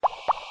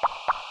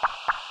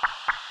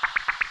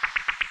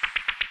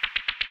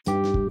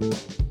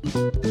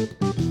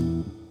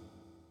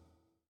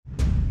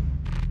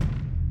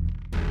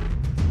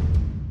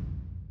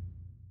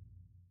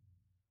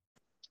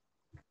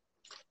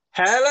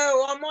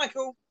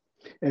Michael.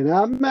 And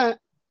I'm Matt.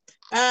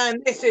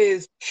 And this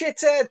is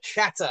Chitter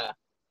Chatter.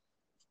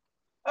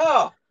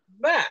 Oh,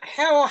 Matt,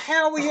 how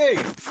are you?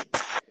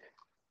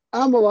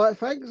 I'm all right,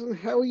 thanks. And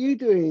how are you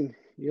doing?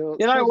 You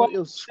know what?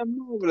 It's a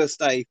marvellous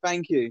day,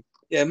 thank you.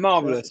 Yeah,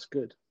 marvellous. That's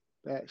good.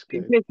 That's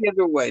Been good. busy as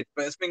always,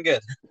 but it's been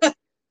good.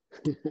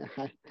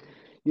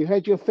 You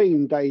had your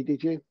theme day,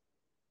 did you?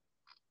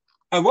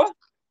 Oh, what?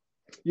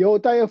 Your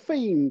day of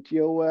themed.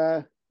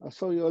 I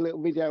saw your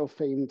little video of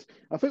themed.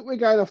 I think we're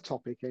going off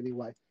topic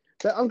anyway.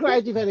 But I'm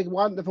glad you've had a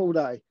wonderful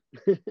day.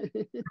 Yeah,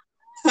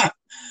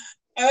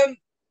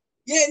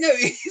 no,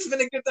 it's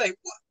been a good day.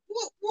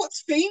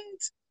 What's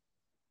themed?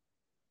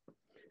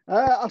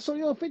 I saw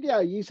your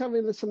video. You're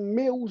having some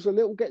meals, a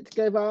little get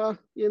together,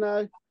 you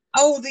know.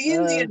 Oh, the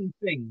Indian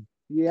thing.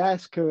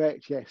 Yes,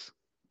 correct. Yes.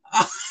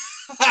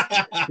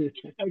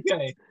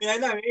 Okay. Yeah,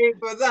 no, it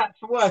was that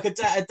for work a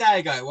day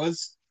ago. It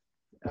was.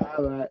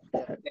 All right.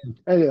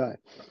 Yeah.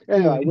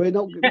 Anyway, we're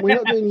not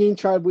doing the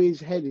intro we're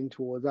heading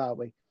towards, are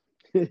we?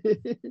 No.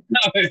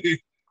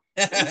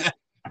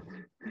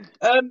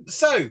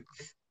 So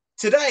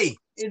today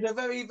is a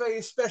very,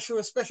 very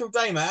special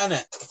day, mate, isn't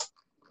it?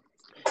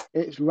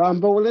 It's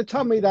Rumble and a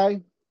Tummy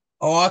Day.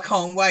 Oh, I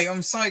can't wait!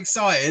 I'm so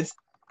excited.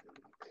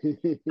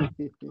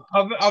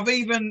 I've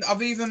even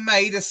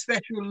made a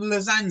special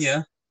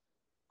lasagna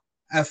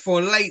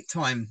for late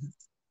time,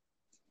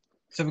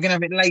 so we're gonna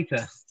have it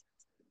later.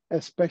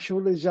 A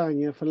special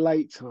lasagna for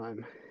late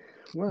time.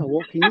 Well,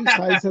 what can you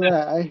say to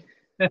that, eh?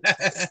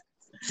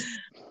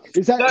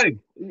 Is that so?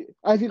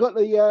 Have you got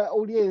the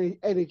all the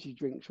energy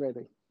drinks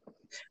ready?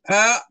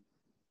 I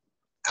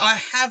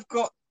have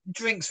got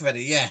drinks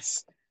ready.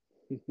 Yes.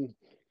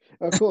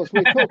 Of course,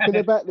 we're talking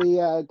about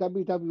the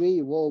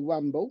WWE Royal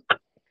Rumble.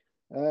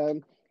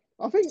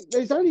 I think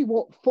there's only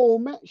 4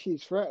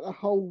 matches throughout the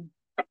whole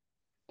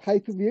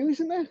pay-per-view,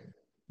 isn't there?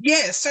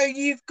 Yeah. So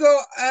you've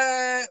got.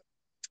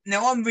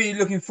 Now I'm really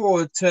looking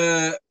forward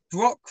to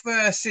Brock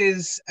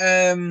versus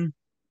Brock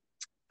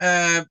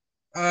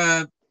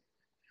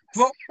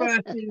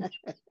versus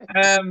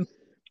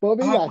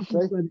Bobby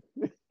Lashley.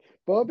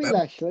 Bobby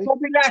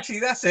Lashley,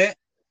 that's it.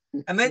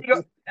 And then you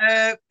got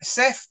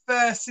Seth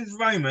versus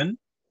Roman.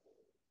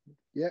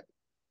 Yep.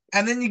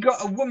 And then you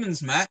got a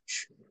women's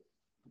match.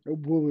 A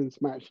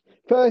women's match.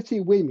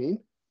 30 women.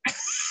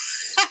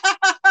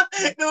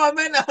 No, I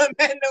meant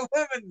the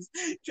women's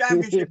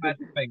championship match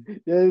thing.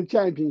 Yeah, the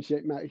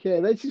championship match. Yeah,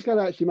 they're just going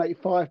to actually make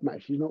 5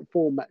 matches, not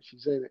 4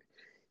 matches, isn't it?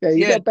 Yeah,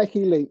 you got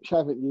Becky Lynch,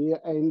 haven't you?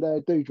 And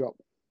Doudrop.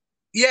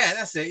 Yeah,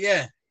 that's it.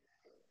 Yeah,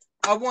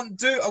 I want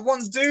Doudrop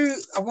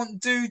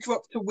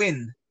to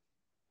win.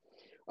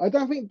 I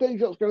don't think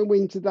Doudrop's going to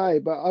win today,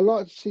 but I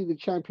like to see the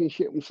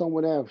championship from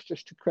someone else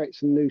just to create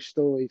some new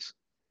stories.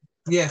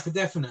 Yeah, for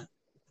definite.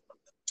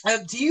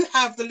 Do you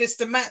have the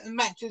list of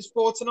matches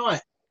for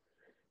tonight?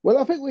 Well,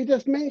 I think we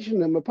just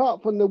mentioned them.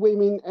 Apart from the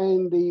women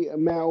and the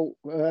male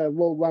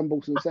Royal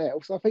Rumbles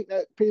themselves, I think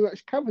that pretty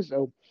much covers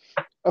them.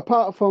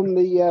 Apart from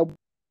the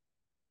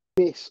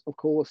miss, of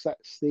course,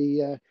 that's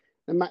the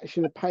match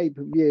in the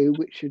pay-per-view,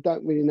 which you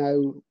don't really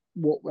know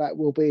what that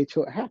will be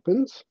until it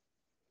happens.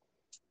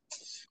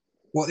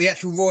 What, the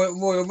actual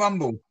Royal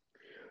Rumble?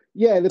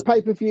 Yeah, the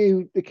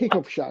pay-per-view, the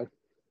kickoff show.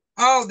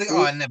 Oh,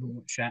 I never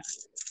watched that.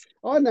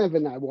 I never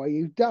know why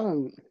you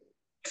don't.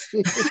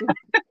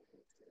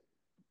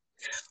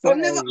 I've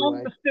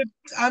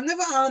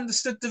never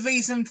understood the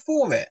reason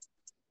for it.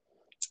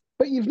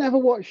 But you've never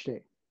watched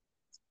it?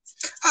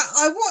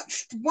 I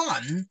watched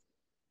one,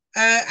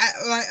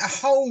 like a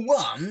whole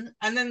one,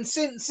 and then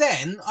since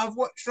then I've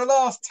watched the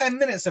last 10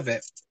 minutes of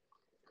it.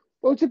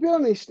 Well, to be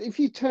honest, if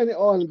you turn it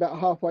on about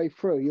halfway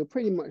through, you're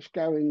pretty much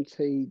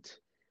guaranteed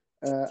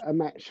a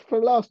match. For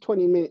the last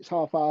 20 minutes,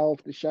 half hour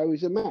of the show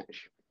is a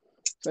match.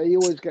 So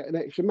you always get an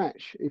extra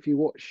match if you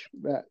watch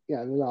the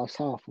last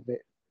half of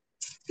it.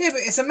 Yeah,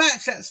 but it's a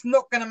match that's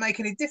not going to make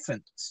any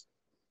difference.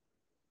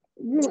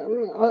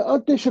 I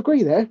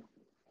disagree there.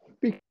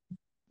 Because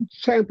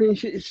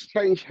championships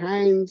change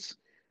hands.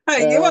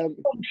 Hey, you want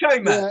to show,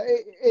 man?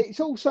 Yeah,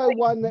 it's also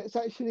one that's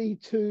actually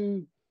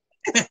to,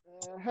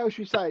 how should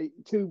we say,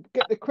 to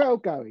get the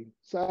crowd going.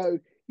 So,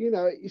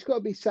 it's got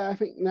to be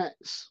something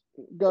that's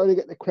going to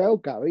get the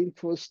crowd going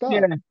for a start.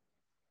 Yeah,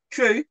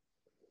 true.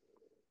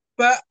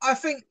 But I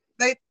think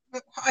I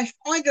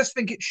just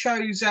think it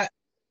shows that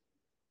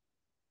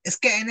it's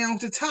getting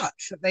out of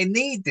touch, that they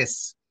need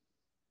this.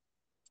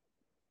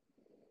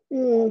 I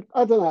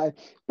don't know.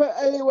 But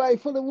anyway,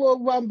 for the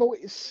Royal Rumble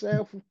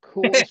itself, of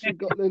course, you've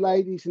got the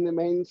ladies and the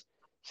men's.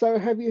 So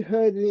have you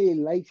heard any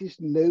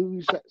latest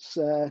news? Let's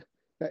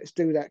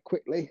do that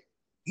quickly.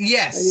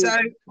 Yes, so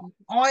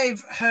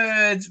I've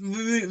heard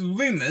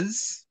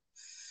rumours.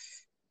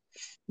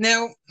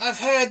 Now, I've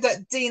heard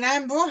that Dean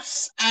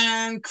Ambrose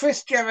and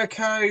Chris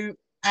Jericho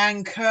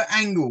and Kurt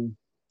Angle.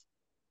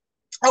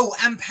 Oh,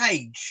 and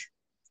Paige.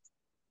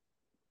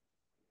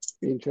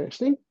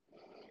 Interesting.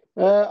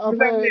 I've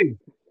heard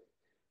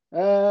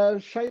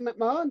Shane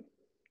McMahon.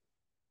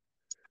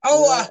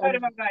 Oh, I heard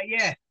about that,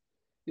 yeah.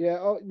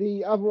 Yeah,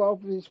 the other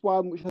obvious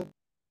one, which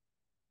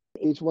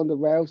is Ronda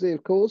Rousey,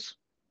 of course.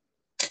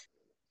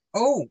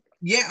 Oh,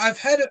 yeah, I've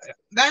heard it.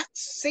 That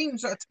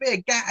seems like to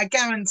be a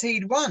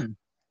guaranteed one.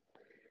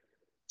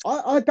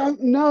 I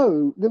don't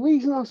know. The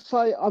reason I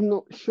say I'm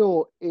not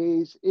sure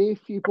is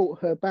if you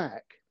brought her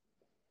back,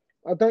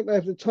 I don't know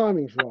if the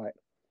timing's right.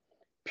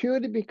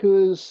 Purely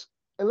because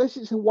unless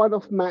it's a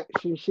one-off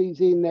match and she's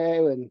in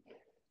there and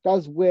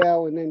does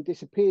well and then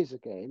disappears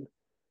again,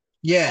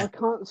 Yeah, I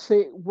can't see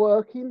it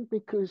working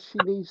because she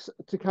needs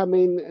to come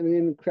in and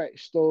then create a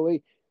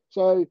story.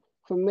 So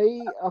for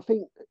me, I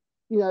think,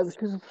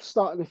 because of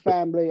starting a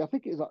family, I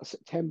think it was like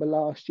September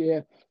last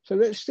year. So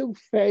that's still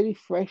fairly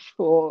fresh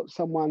for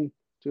someone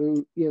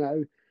to,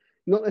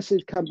 not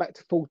necessarily come back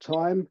to full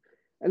time.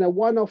 And a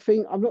one-off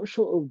thing, I'm not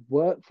sure it'll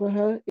work for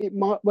her. It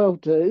might well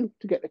do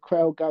to get the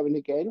crowd going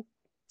again.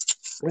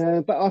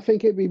 But I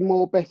think it'd be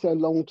more better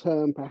long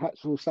term, perhaps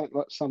for something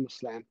like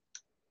SummerSlam.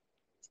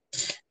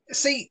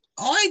 see,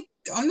 I'm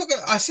not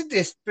gonna. I said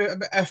this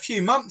a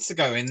few months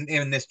ago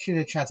in this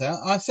chitter chatter.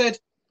 I said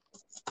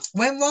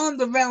when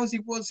Ronda Rousey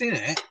was in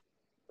it,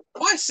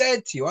 I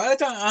said to you, I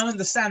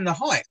understand the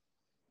hype.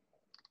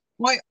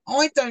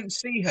 I don't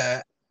see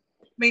her.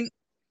 I mean,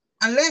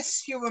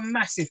 unless you're a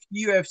massive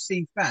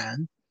UFC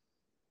fan,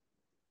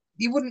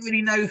 you wouldn't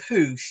really know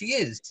who she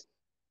is.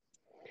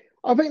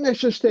 I think that's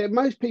just it.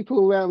 Most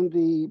people around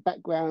the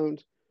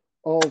background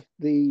of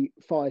the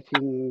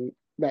fighting,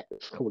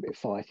 let's call it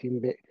fighting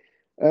bit,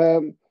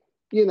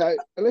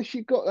 unless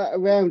you've got that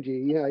around you,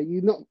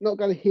 you're not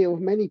going to hear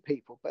of many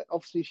people. But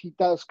obviously, she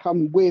does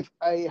come with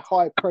a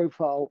high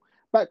profile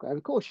background.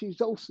 Of course,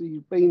 she's also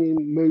been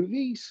in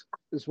movies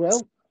as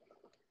well.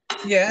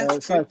 Yeah.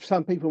 So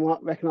some people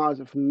might recognise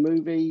her from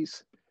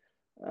movies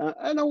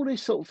and all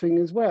this sort of thing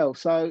as well.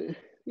 So,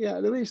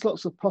 there is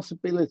lots of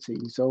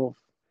possibilities of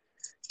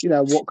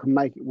what can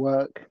make it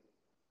work.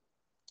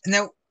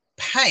 Now,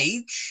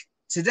 Paige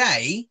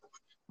today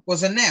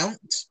was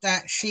announced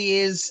that she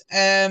is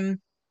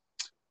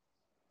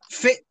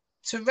fit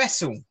to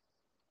wrestle.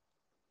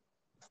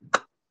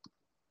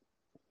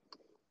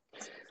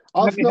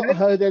 I've not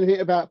heard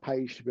anything about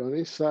Paige, to be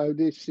honest, so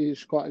this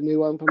is quite a new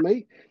one for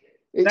me.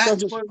 It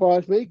doesn't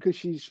surprise me because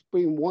she's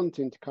been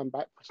wanting to come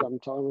back for some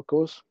time, of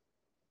course.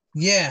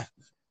 Yeah.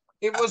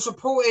 It was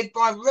reported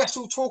by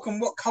Wrestle Talk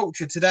and What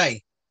Culture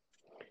today.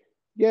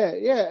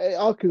 Yeah,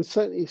 I can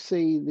certainly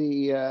see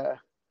the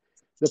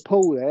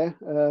pull there.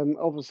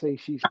 Obviously,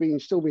 she's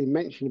still been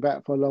mentioned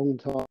about for a long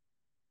time.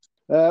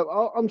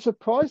 I'm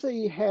surprised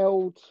they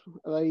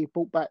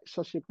brought back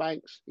Sasha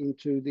Banks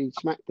into the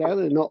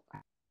SmackDown and not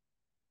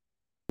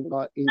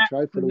like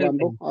intro for the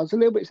Rumble. I was a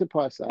little bit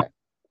surprised at that.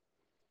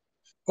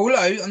 Although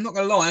I'm not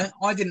gonna lie,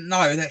 I didn't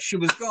know that she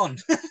was gone.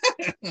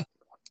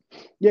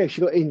 Yeah,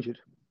 she got injured.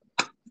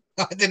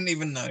 I didn't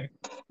even know.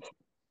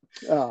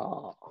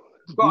 Oh,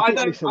 but I'm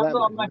not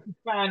a massive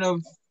fan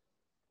of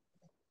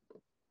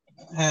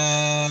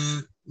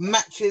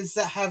matches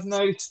that have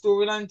no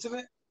storyline to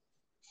it.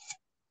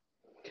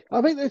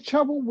 I think the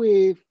trouble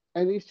with,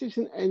 and this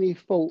isn't any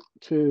fault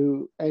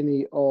to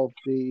any of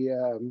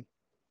the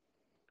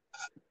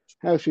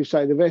how should you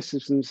say, the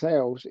wrestlers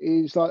themselves,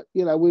 is like,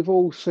 we've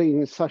all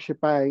seen Sasha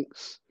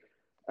Banks,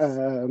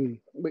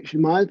 which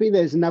reminds me,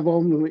 there's another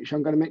one which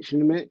I'm going to mention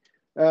in a minute,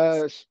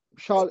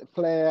 Charlotte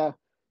Flair,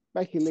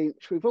 Becky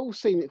Lynch. We've all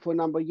seen it for a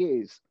number of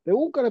years. They're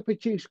all going to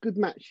produce good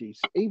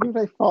matches, even if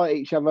they fight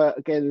each other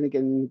again and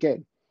again and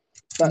again.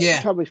 But the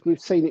trouble is,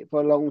 we've seen it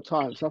for a long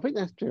time. So I think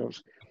that's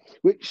just,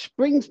 which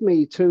brings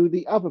me to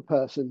the other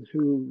person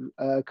who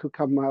could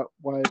come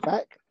way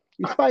back,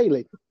 is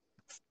Bayley.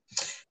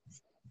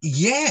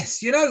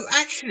 Yes,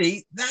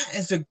 actually, that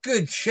is a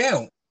good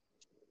shout.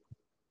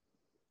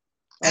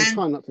 I'm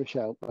trying not to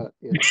shout, but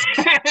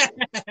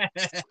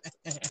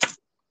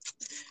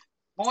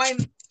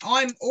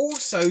I'm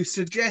also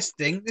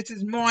suggesting, this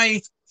is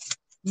my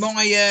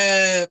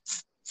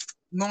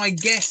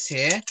guess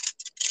here,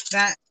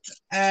 that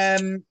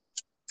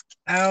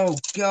oh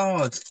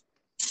god,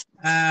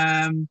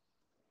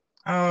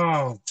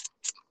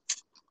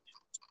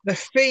 the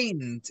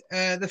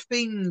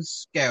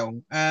Fiend's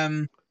girl,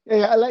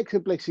 yeah, Alexa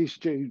Bliss is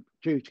due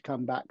to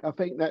come back. I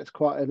think that's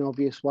quite an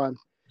obvious one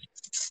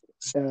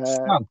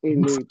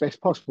in the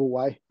best possible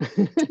way.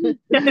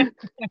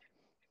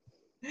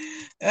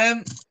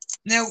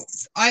 Now,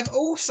 I've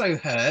also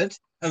heard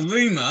a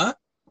rumor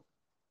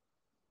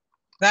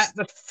that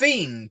the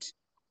Fiend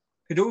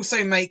could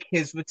also make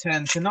his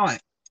return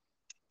tonight.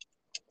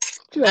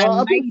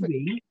 And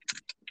maybe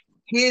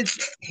his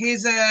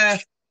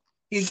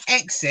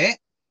exit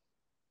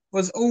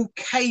was all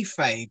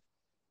kayfabe.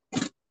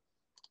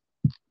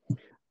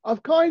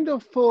 I've kind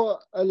of for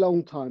a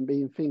long time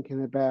been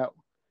thinking about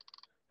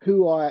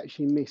who I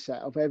actually miss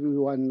out of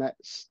everyone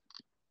that's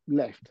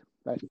left.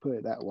 Let's put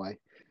it that way.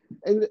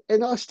 And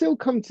I still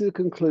come to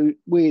the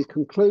weird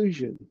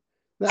conclusion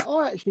that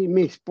I actually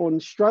miss Braun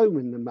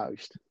Strowman the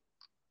most.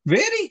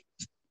 Really?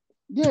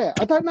 Yeah,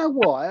 I don't know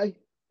why,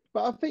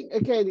 but I think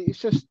again it's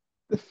just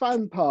the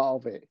fun part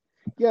of it.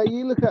 Yeah,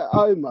 you look at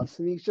Omos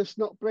and he's just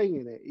not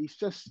bringing it.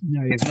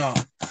 No, he's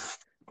not.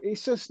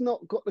 it's just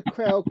not got the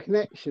crowd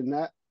connection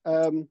that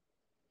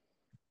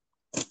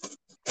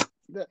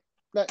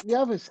that the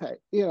others had.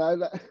 You know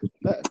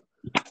that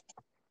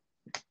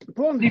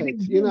Braun Do you had.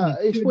 think You know, Braun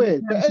it's should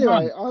weird. But return to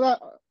anyway, Raw? I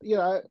don't. You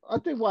know, I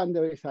do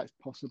wonder if that's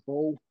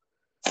possible.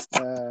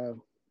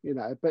 You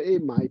know, but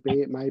it may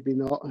be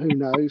not. Who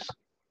knows?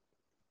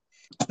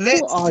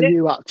 What are Let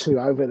you up to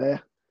over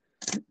there?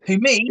 who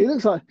me? It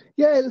looks like,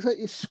 yeah, it looks like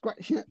you're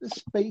scratching at the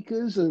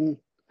speakers and.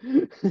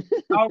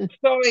 Oh,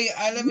 sorry.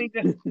 Let me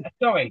just.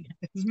 Sorry,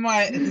 this is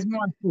my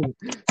fault.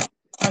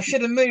 I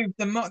should have moved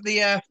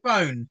the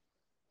phone.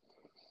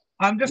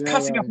 I'm just Yeah,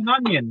 cutting up right. an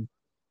onion.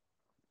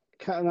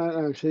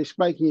 No, she's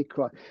making you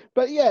cry.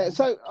 But yeah,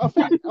 so I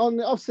think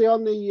obviously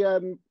on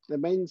the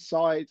men's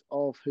side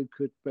of who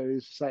could be,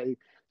 said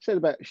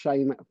about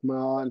Shane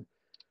McMahon.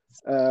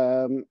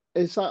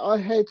 It's like I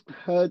had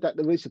heard that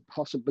there is a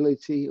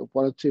possibility of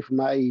one or two from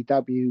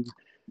AEW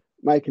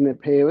making an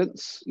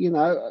appearance, you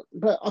know,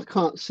 but I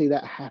can't see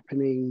that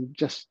happening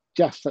just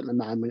at the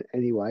moment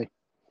anyway.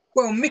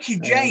 Well, Mickey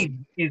Um,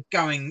 James is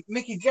going.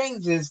 Mickey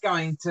James is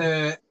going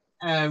to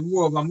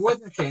Royal Rumble,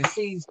 isn't she? And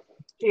she's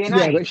yeah,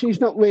 TNA. but she's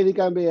not really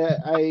going to be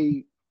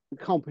a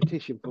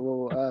competition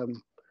for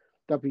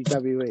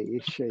WWE,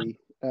 is she?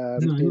 No,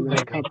 In not that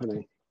really.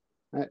 company,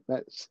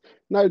 that's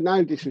no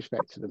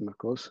disrespect to them, of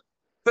course.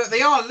 But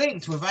they are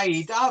linked with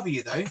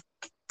AEW, though.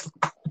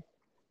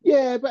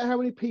 Yeah, but how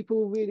many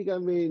people really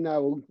going to really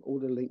know all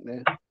the link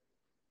there?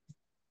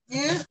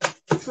 Yeah,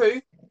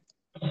 true.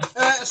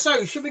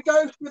 So, should we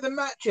go through the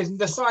matches and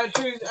decide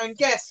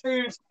guess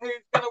who's going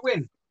to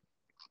win?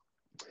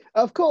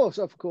 Of course.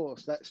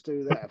 Let's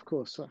do that. Of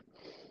course.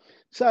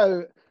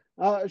 So,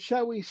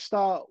 shall we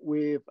start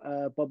with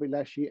Bobby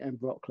Lashley and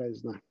Brock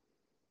Lesnar?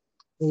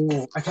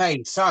 Ooh,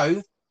 okay,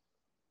 so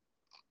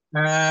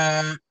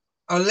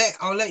I'll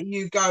let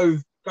you go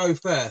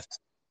first.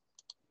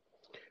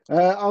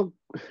 I'll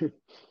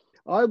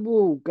I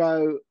will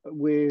go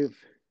with.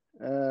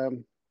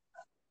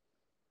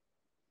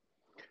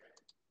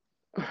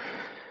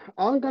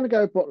 I'm going to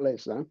go Brock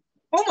Lesnar.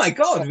 Oh my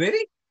God,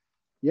 really?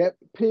 Yep,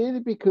 purely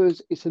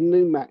because it's a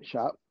new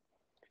matchup,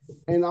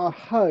 and I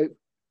hope,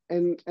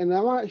 and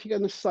I'm actually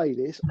going to say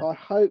this, I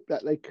hope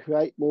that they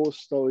create more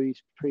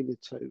stories between the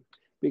two,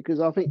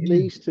 because I think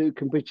these two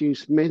can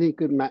produce many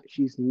good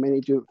matches and many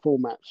different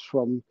formats,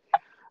 from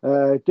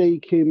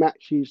DQ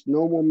matches,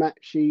 normal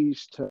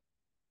matches to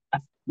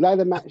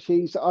ladder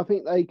matches. I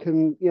think they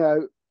can, you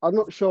know, I'm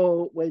not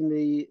sure when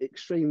the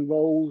Extreme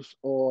Rules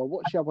or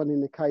what's the other one in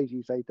the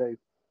cages they do.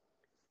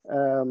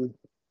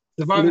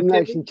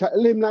 Elimination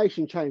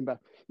Chamber.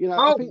 You know,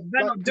 I Oh, think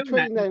they're like not doing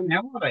that between them.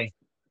 now, are they?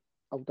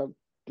 Oh, don't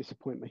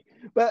disappoint me.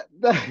 But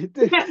but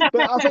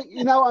I think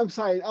you know what I'm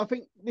saying. I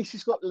think this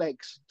has got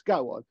legs to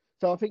go on.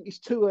 So I think it's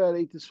too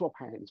early to swap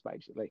hands,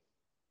 basically.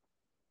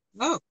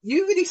 No,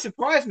 you really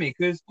surprised me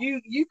because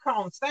you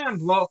can't stand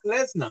Brock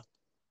Lesnar.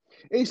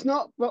 It's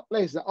not Brock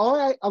Lesnar.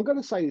 I'm going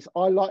to say this.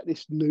 I like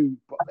this new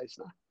Brock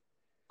Lesnar.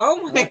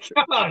 Oh my Right?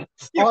 God,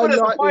 you I put a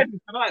like this. surprise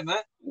in tonight,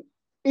 Matt.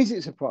 Is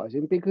it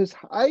surprising? Because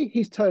A,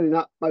 he's turning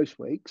up most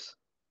weeks.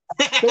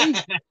 B,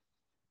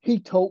 he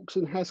talks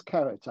and has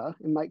character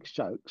and makes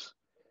jokes.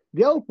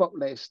 The old Brock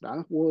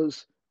Lesnar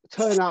was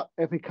turn up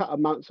every couple of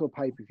months or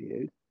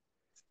pay-per-view,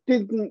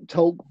 didn't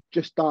talk,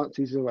 just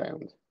dances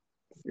around.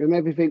 And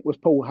everything was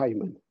Paul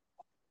Heyman.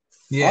 I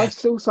Yeah,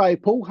 still say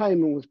Paul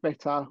Heyman was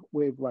better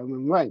with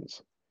Roman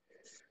Reigns.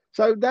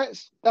 So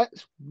that's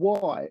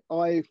why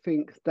I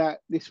think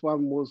that this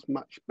one was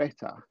much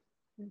better.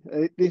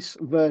 This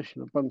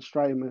version of Braun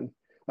Strowman,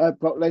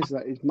 Brock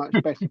Lesnar, is much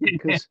better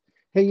because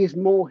he is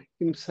more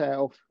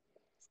himself.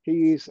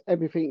 He is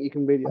everything you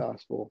can really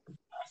ask for.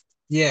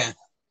 yeah,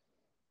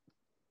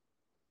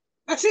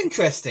 that's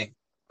interesting.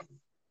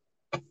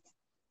 I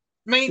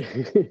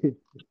mean,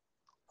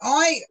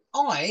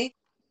 I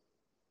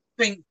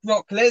think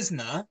Brock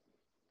Lesnar,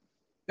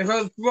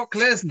 because Brock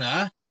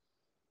Lesnar,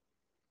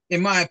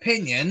 in my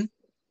opinion,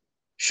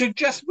 should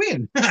just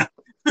win. I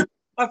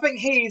think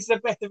he's the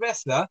better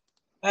wrestler.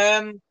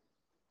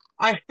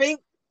 I think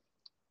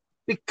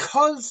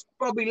because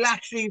Bobby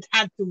Lashley's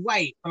had to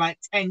wait for like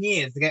 10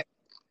 years to get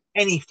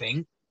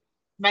anything,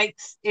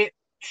 makes it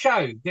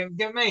show. Do you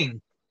know what I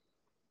mean?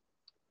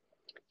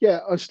 Yeah,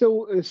 I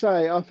still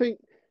say I think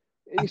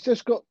it's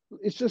just got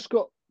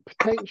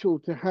potential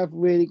to have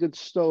really good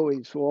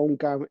stories for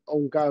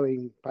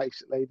ongoing.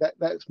 Basically,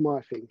 that's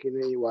my thinking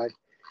anyway.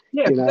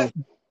 Yeah, You but know,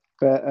 definitely.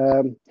 but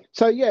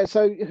so yeah,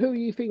 so who are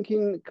you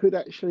thinking could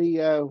actually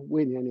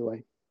win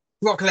anyway?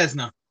 Brock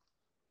Lesnar.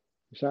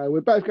 So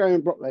we're both going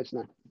Brock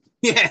Lesnar.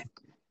 Yeah.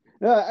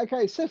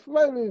 Okay, Seth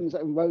Rollins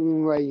and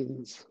Roman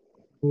Reigns.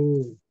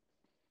 Ooh.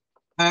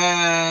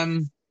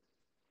 Um,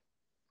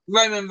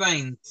 Roman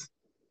Reigns.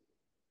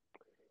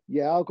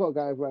 Yeah, I've got to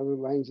go with Roman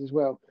Reigns as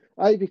well.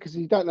 A, because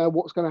you don't know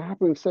what's going to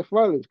happen with Seth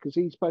Rollins because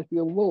he's supposed to be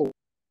on Raw.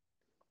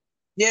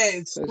 Yeah,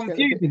 it's So it's getting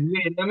a bit. confusing,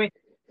 really. I mean,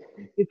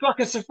 it's like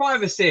a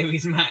Survivor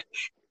Series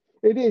match.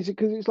 It is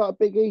because it's like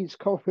Big E's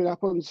coughing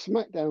up on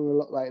SmackDown a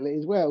lot lately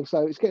as well.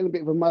 So it's getting a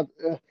bit of a mud.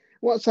 I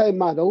won't say a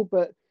muddle,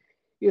 but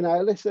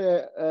unless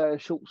they're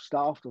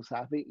short-staffed or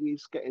something,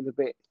 it's getting a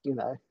bit,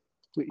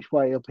 which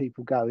way are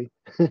people going?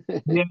 Yeah,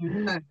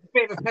 no, it's a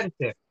bit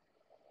repetitive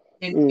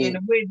in Mm.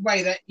 a weird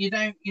way that you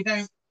don't.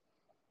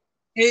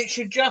 It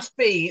should just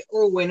be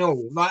all in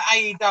all like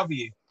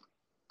AEW.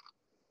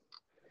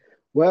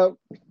 Well,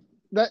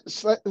 let's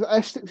stick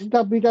to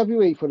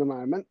WWE for the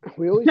moment.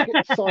 We always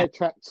get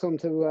sidetracked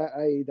onto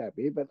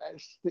AEW, but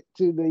let's stick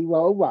to the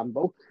Royal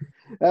Rumble.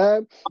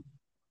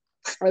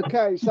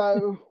 Okay,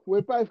 so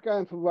we're both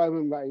going for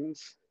Roman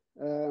Reigns.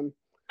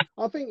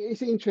 I think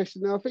it's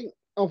interesting. I think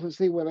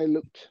obviously when they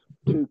looked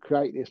to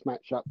create this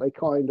matchup, they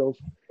kind of,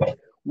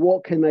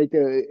 what can they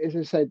do? As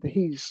I said,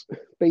 he's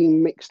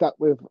been mixed up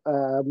with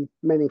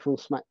many from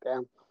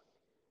SmackDown.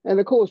 And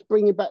of course,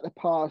 bringing back the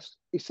past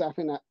is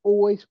something that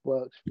always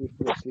works with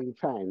wrestling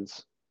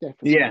fans.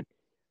 Definitely. Yeah,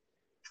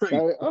 true.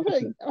 So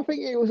I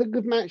think it was a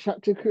good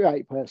matchup to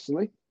create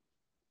personally.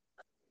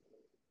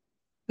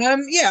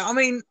 Yeah, I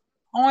mean,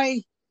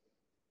 I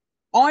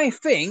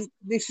think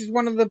this is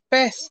one of the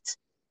best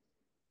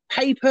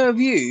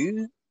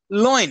pay-per-view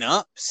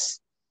lineups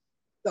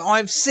that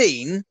I've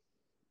seen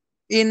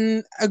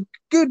in a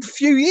good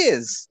few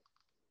years.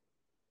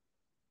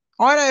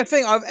 I don't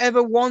think I've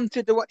ever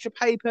wanted to watch a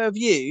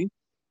pay-per-view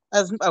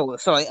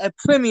a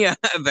premiere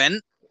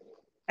event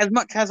as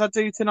much as I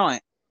do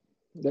tonight.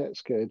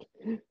 That's good.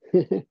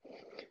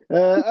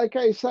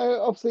 Okay,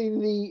 so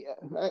obviously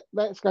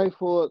let's go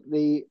for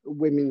the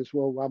Women's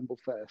Royal Rumble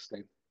first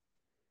then.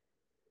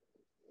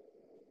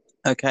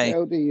 Okay.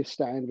 How do you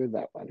stand with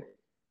that one?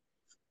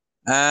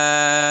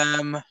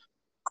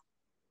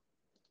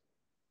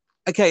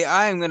 Okay,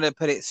 I am going to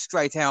put it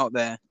straight out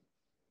there.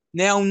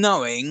 Now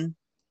knowing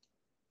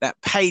that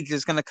Paige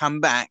is going to come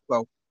back,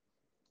 well,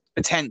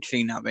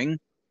 potentially knowing,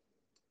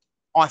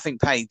 I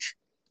think Paige.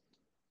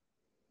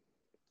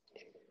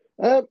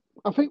 I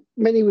think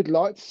many would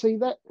like to see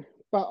that,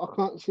 but I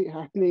can't see it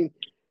happening.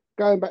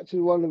 Going back to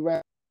the one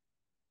around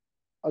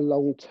a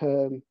long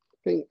term, I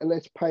think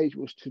unless Paige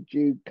was to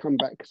come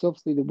back, because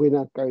obviously the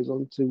winner goes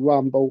on to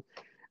Rumble,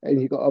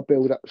 and you've got to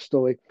build up the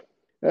story.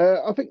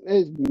 I think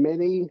there's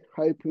many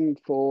hoping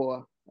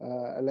for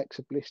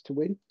Alexa Bliss to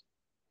win,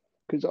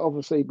 because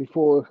obviously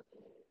before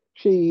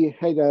she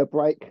had her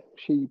break,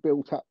 she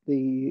built up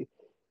the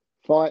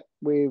fight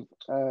with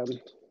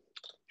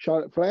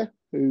Charlotte Flair,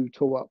 who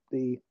tore up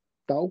the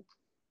doll.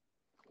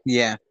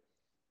 Yeah.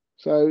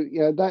 So,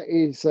 yeah, that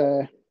is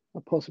a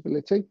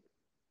possibility.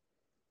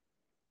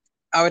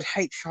 I would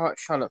hate Charlotte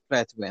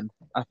Flair to win.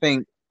 I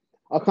think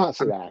I can't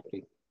see that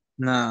happening.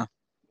 no,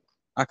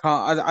 I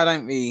can't. I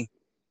don't really.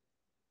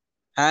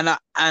 And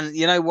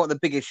you know what the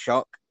biggest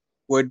shock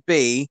would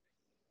be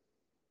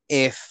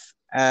if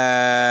what's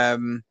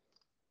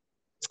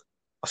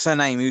her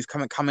name? Who's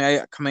coming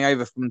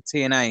over from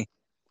TNA?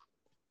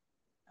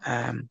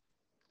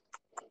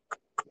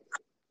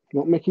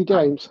 Not Mickie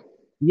James.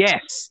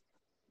 Yes.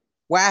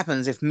 What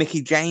happens if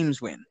Mickie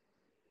James win?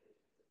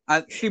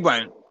 She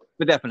won't,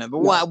 for definite.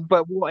 But No.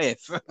 what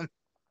if?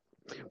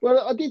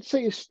 Well, I did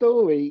see a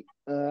story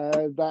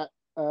that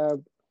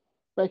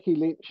Becky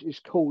Lynch is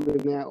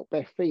calling out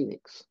Beth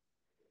Phoenix,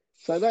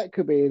 so that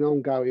could be an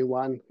ongoing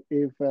one.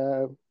 If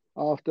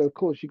after, of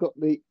course, you got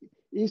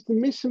is the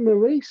Miss and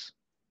Maurice?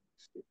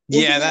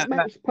 Yeah, that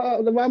match part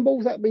of the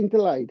Rumble that been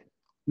delayed?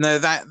 No,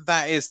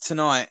 that is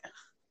tonight.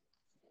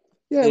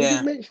 Yeah, we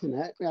didn't mention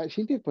that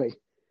actually, did we?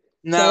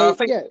 No, so, I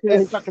think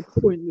it's like a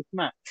pointless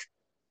match.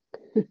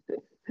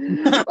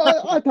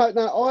 I don't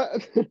know.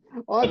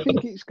 I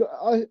think it's got.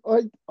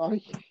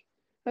 I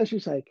as you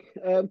say,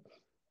 I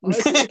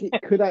think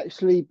it could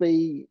actually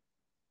be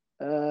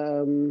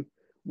one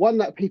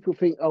that people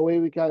think, oh,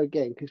 here we go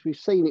again, because we've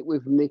seen it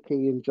with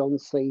Nikki and John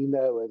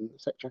Cena and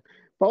etc.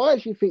 But I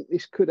actually think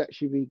this could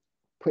actually be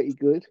pretty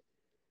good,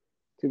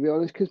 to be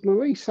honest, because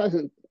Maurice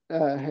hasn't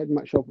had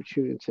much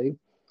opportunity,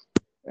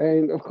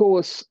 and of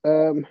course,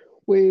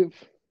 with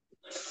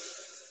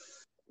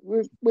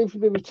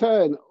the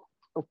return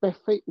of Beth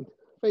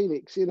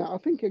Phoenix, I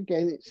think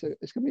again it's going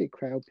to be a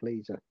crowd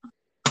pleaser.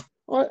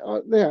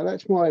 Yeah,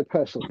 that's my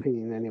personal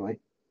opinion anyway. I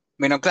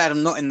mean, I'm glad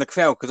I'm not in the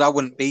crowd because I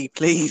wouldn't be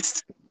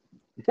pleased.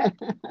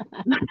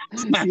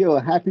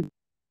 You're happy.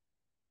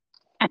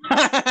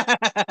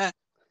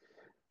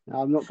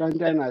 I'm not going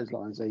down those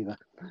lines either.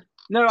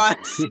 No,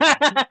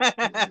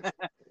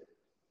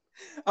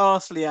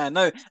 honestly, yeah,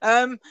 no.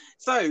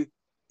 So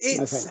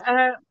it's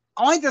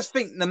I just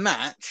think the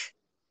match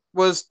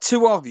was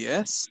too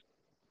obvious.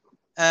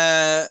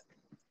 It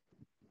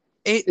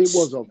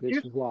was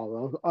obvious as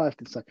well. I have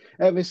to say,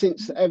 ever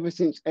since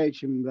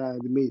Edge and the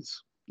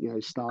Miz,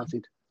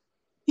 started.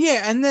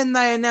 Yeah, and then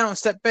they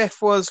announced that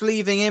Beth was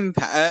leaving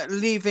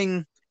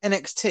leaving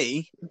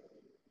NXT.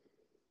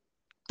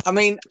 I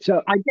mean,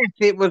 so I guess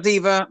it was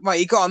either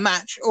you got a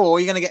match or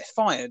you're going to get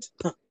fired.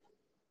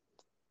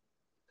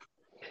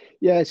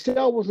 Yeah, so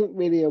I wasn't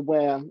really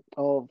aware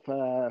of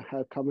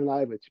her coming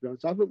over, to be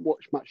honest. I haven't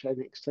watched much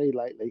NXT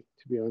lately,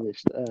 to be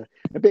honest.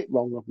 A bit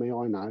wrong of me,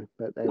 I know,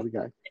 but there we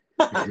go.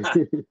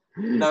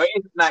 No, it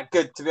isn't that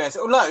good, to be honest.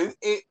 Although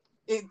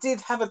it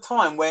did have a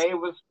time where it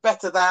was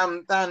better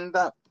than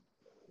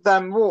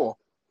Raw.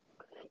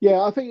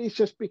 Yeah, I think it's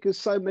just because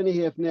so many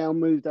have now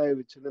moved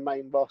over to the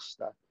main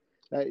roster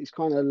that it's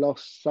kind of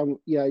lost some.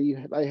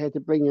 They had to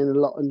bring in a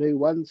lot of new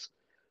ones.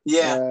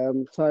 Yeah,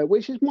 So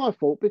which is my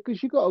fault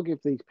because you've got to give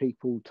these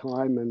people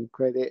time and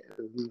credit,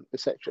 and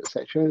etc.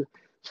 etc.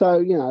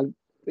 So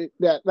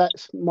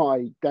that's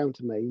down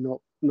to me,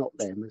 not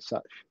them as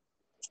such.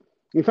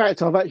 In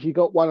fact, I've actually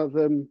got one of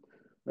them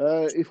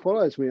who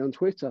follows me on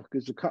Twitter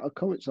because the cut of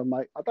comments I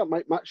make. I don't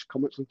make much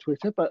comments on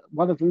Twitter, but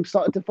one of them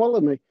started to follow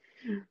me.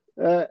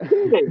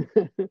 really?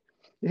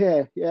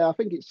 Yeah. I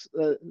think it's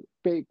a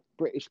big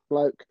British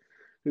bloke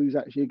who's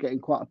actually getting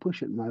quite a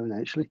push at the moment,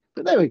 actually.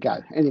 But there we go.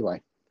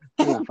 Anyway,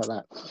 enough of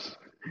that.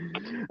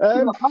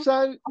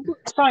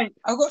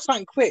 I've got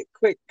something quick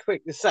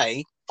to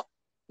say.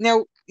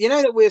 Now, you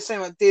know that we're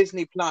saying that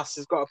Disney Plus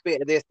has got a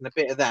bit of this and a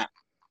bit of that.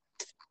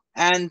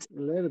 And a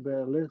little bit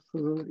of this,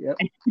 yep.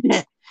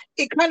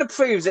 It kind of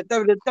proves that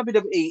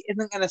WWE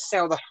isn't going to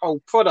sell the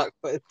whole product,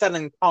 but it's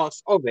selling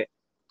parts of it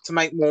to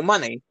make more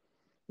money.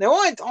 Now,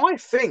 I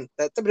think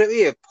that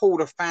WWE have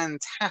pulled a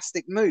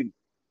fantastic move.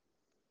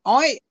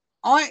 I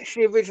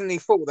actually originally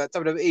thought that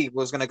WWE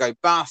was going to go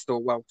bust or,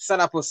 well, set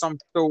up or some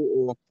sort,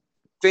 or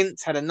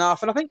Vince had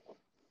enough. And I think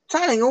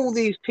selling all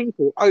these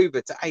people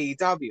over to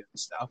AEW and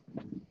stuff,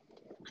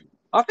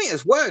 I think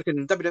it's worked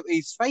in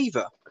WWE's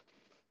favour.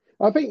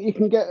 I think you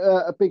can get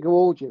a bigger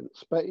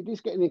audience, but it is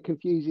getting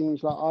confusing.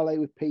 It's like, are they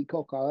with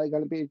Peacock? Are they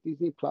going to be at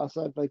Disney Plus?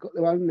 Have they got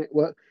their own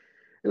network?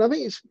 And I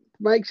think it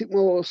makes it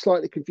more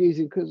slightly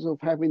confusing because of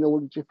having all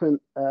the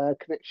different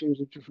connections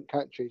of different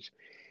countries.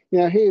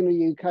 Here in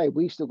the UK,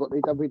 we still got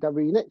the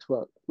WWE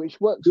Network, which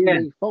works for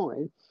me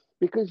fine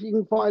because you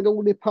can find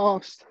all the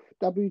past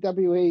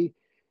WWE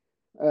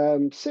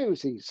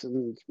series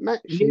and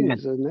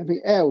matches and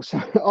everything else.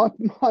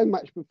 I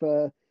much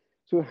prefer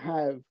to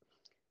have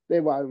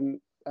their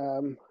own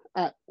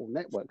app or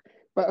network.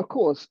 But of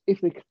course,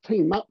 if they could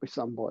team up with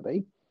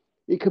somebody,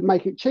 it could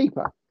make it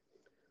cheaper.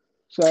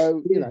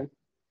 So,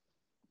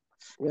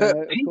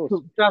 But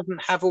Peacock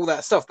doesn't have all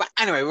that stuff. But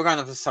anyway, we're going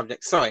off the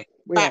subject. Sorry.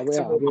 We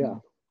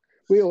are.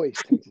 We always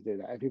tend to do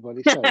that,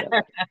 everybody. Sorry about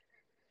that.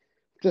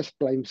 Just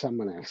blame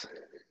someone else.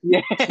 Yeah.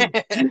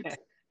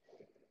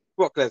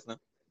 Brock Lesnar.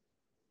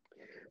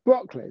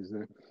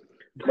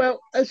 Well,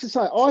 as I say,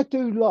 I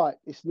do like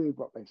this new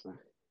Brock Lesnar.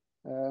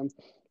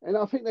 And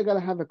I think they're going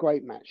to have a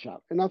great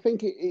matchup. And I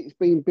think it's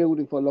been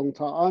building for a long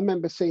time. I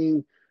remember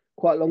seeing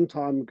quite a long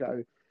time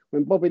ago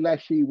when Bobby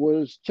Lashley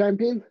was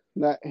champion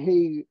that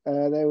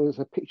there was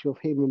a picture of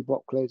him and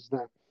Brock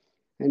Lesnar.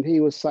 And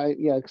he was saying,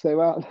 because they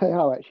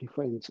are actually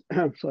friends.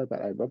 Sorry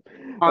about that, Bob.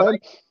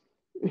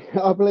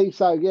 I believe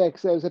so,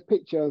 because there was a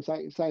picture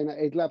saying that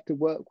he'd love to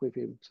work with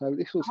him. So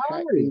this was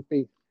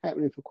been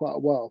happening for quite a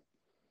while.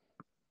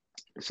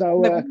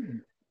 So,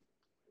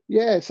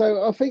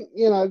 so I think,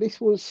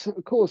 this was,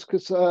 of course,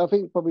 because I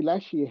think Bobby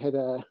Lashley had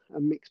a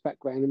mixed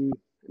background in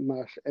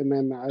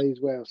MMA as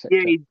well.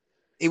 Yeah,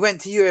 he went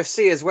to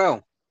UFC as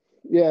well.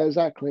 Yeah,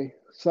 exactly.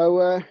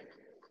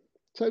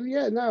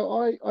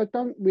 I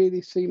don't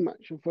really see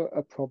much of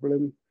a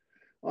problem.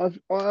 I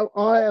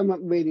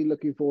am really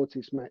looking forward to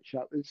this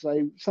matchup. And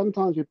so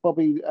sometimes with Brock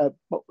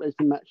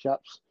Lesnar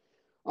matchups,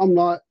 I'm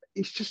like,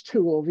 it's just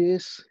too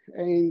obvious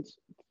and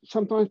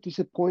sometimes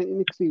disappointing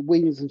because he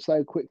wins them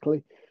so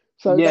quickly.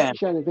 So that's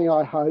the only thing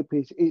I hope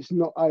is it's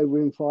not over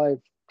in 5-10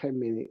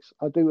 minutes.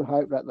 I do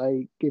hope that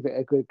they give it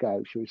a good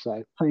go, shall we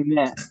say.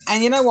 Yeah.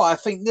 And you know what? I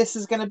think this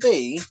is going to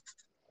be,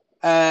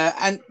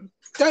 and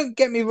don't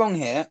get me wrong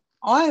here,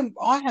 I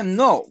am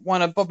not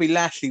one of Bobby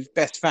Lashley's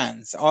best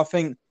fans. I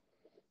think,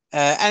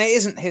 and it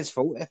isn't his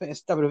fault. I think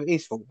it's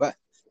WWE's fault, but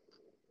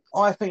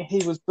I think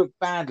he was booked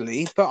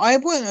badly. But I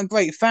wasn't a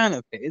great fan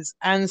of his,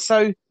 and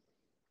so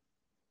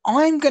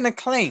I'm going to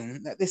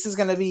claim that this is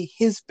going to be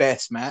his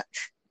best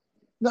match.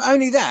 Not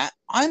only that,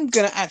 I'm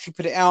going to actually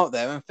put it out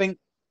there and think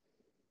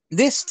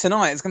this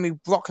tonight is going to be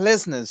Brock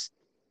Lesnar's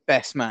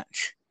best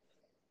match.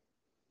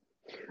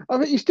 I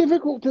mean, it's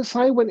difficult to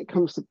say when it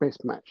comes to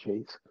best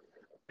matches,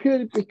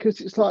 purely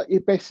because it's like your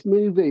best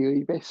movie or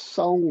your best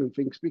song and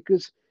things,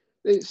 because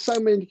there's so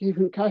many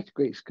different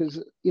categories. Because,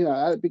 at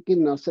the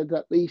beginning I said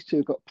that these two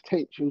have got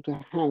potential to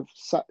have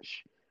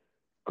such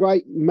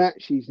great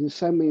matches in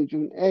so many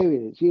different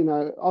areas.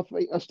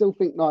 I still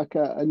think like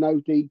a no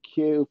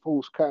DQ,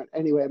 false count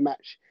anywhere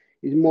match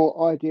is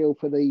more ideal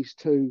for these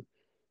two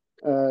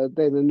than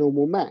a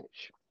normal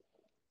match.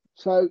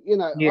 So,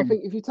 I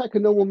think if you take a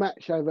normal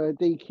match over a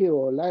DQ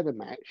or a ladder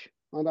match,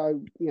 I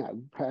know,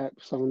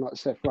 perhaps someone like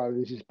Seth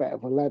Rollins is better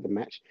for a ladder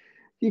match.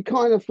 You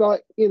kind of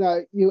like,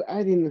 you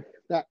add in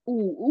that,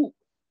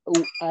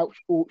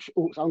 ouch,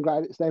 I'm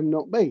glad it's them,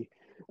 not me,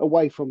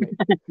 away from it.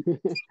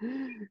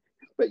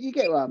 But you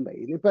get what I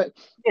mean. But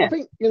I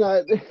think,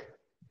 the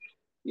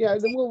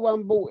Royal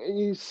Rumble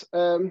is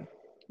an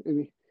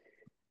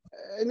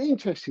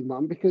interesting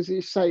one because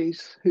it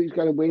says who's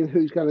going to win,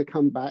 who's going to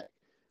come back.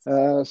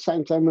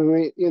 Santa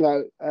Maria,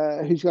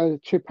 who's going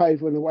to trip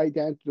over on the way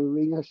down to the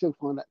ring. I still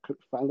find that clip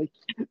funny.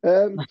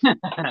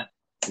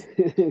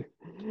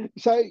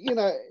 So,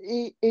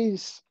 it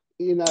is,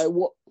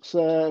 what's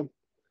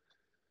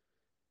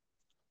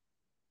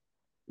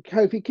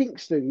Kofi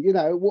Kingston,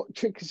 what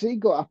trick has he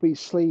got up his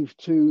sleeve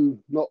to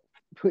not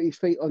put his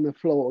feet on the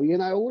floor?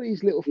 All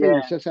these little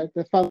things just have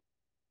the fun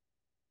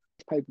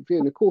pay-per-view.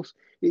 And of course,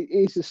 it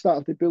is the start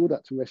of the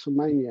build-up to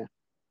WrestleMania.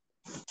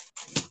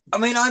 I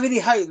mean, I really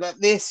hope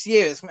that this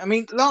year,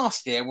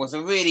 last year was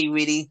a really,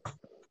 really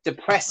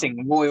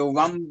depressing Royal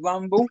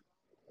Rumble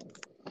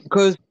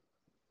because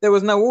there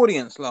was no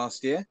audience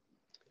last year.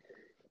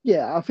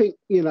 Yeah, I think,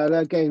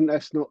 again,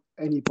 that's not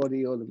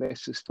anybody or the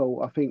wrestler's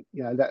fault. I think,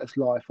 that was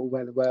life all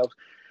around the world.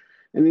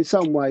 And in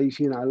some ways,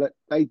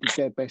 they did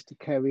their best to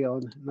carry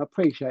on. And I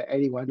appreciate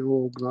anyone or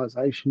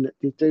organisation that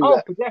did do that.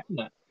 Oh, for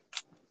definite.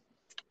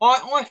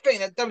 I think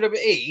that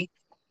WWE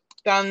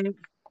done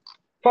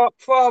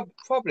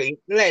probably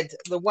led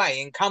the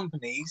way in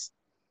companies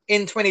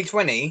in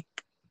 2020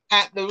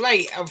 at the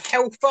rate of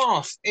how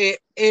fast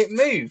it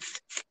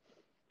moved.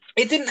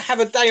 It didn't have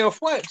a day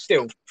off work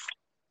still.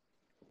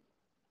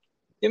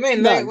 You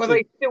mean they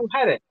still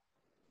had it?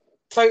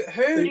 So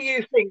who do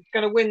you think is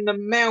going to win the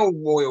male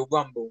Royal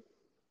Rumble?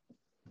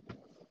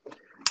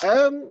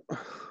 God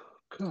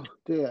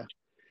dear.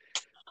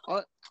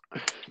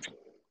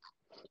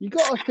 You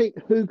got to think,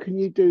 who can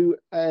you do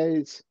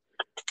as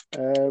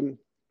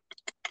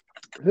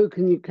who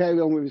can you carry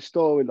on with the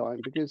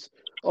storyline? Because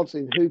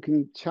obviously, who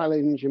can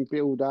challenge and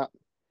build up?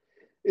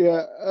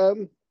 Yeah.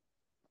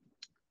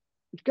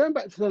 Going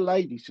back to the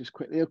ladies just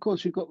quickly, of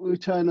course, you've got the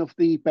return of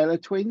the Bella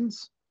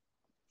Twins.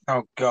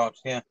 Oh God,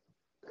 yeah.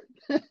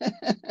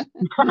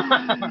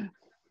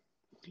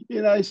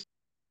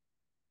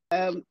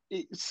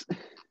 It's.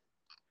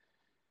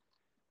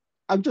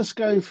 I'm just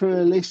going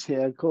through a list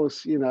here. Of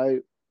course,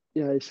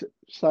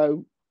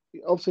 so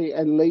obviously,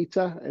 and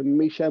Lita and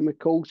Michelle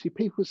McCool. See,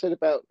 people said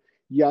about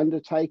The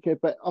Undertaker,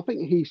 but I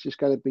think he's just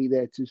going to be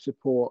there to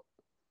support.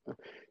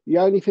 The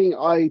only thing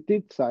I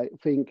did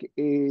think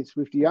is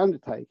with The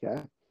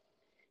Undertaker,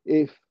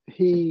 if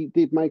he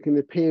did make an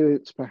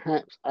appearance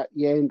perhaps at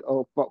the end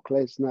of Brock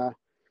Lesnar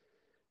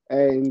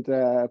and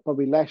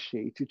Bobby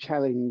Lashley to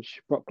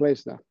challenge Brock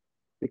Lesnar,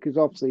 because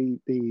obviously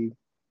the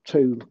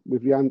two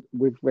with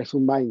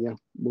WrestleMania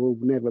will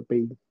never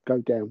go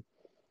down.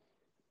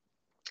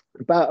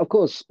 But of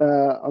course,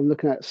 I'm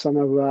looking at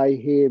Summer Rae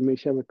here,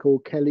 Michelle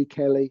McCool,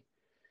 Kelly.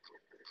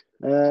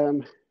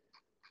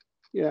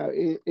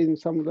 In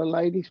some of the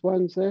ladies'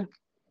 ones there.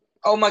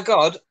 Oh my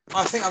God,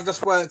 I think I've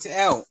just worked it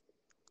out.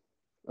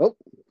 Oh,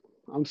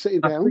 I'm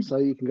sitting down, so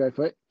you can go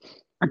for it.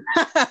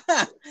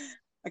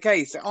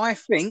 Okay, so I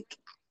think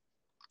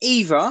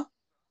either,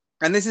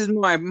 and this is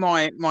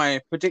my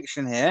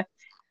prediction here,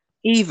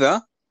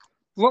 either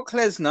Brock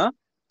Lesnar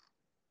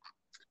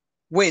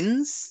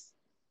wins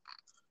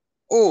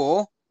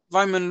or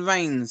Roman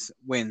Reigns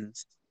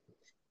wins.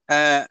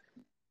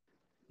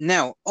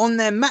 Now, on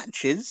their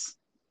matches,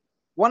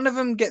 one of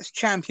them gets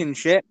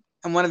championship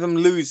and one of them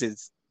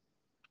loses.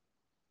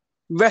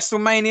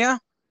 WrestleMania.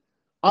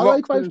 Are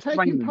they both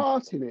taking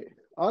part in it?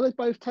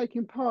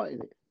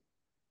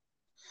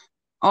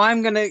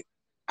 I'm gonna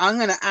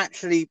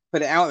actually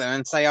put it out there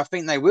and say I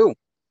think they will.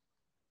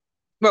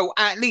 Well,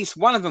 at least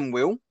one of them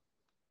will.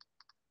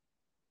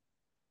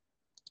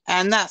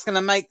 And that's going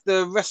to make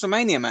the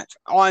WrestleMania match.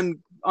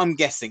 I'm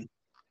guessing.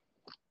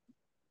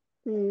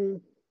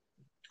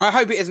 I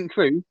hope it isn't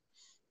true,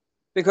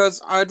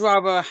 because I'd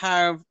rather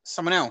have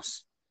someone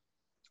else.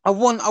 I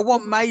want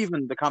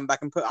Maven to come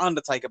back and put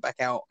Undertaker back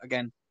out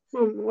again.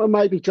 Well,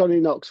 maybe Johnny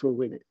Knox will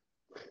win it.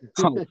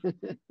 Oh,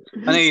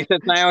 I know you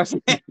said now.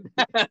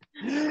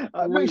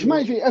 Which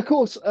maybe, of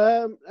course,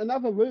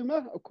 another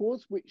rumor, of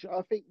course, which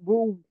I think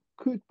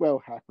could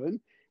well happen,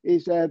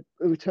 is a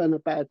return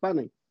of Bad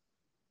Bunny.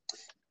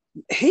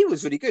 He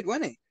was really good,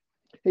 wasn't he?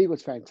 He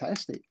was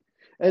fantastic.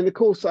 And of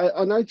course,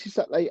 I noticed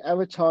that they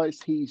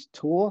advertised his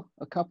tour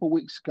a couple of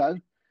weeks ago.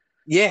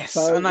 Yes,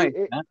 so I know.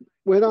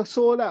 When I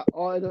saw that,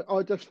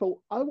 I just thought,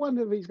 I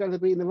wonder if he's going to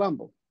be in the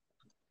Rumble.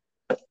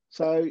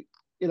 So,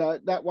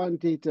 that one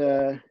did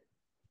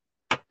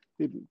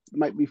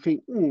make me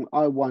think,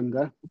 I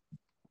wonder.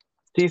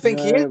 Do you think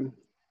he is?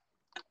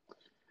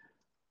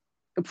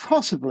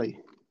 Possibly.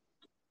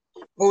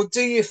 Or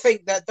do you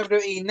think that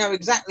WWE know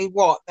exactly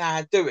what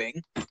they're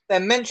doing? They're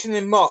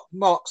mentioning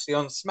Moxley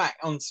on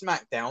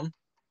SmackDown,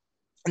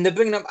 and they're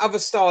bringing up other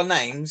star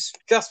names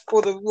just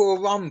for the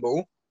Royal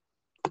Rumble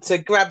to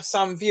grab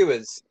some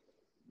viewers.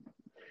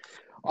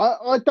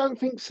 I don't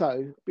think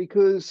so,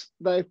 because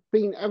they've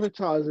been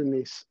advertising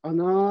this. I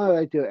know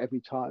they do it every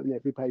time,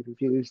 every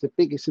pay-per-view is the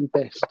biggest and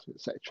best,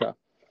 etc.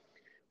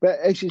 But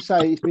as you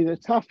say, it's been a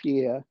tough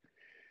year,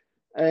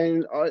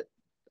 and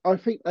I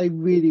think they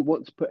really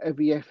want to put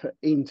every effort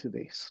into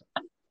this.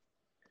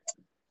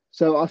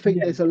 So I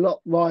think there's a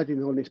lot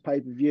riding on this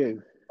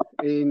pay-per-view.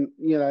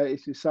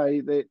 As you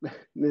say, that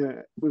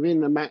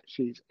within the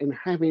matches and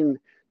having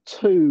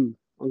two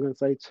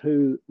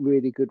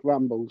really good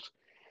Rumbles.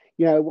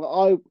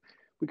 We're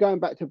going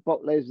back to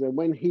Brock Lesnar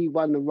when he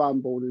won the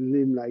Rumble and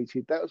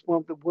eliminated. That was one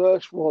of the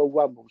worst Royal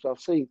Rumbles I've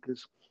seen,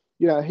 because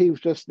You know, he was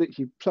just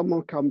literally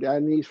someone come down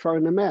and he's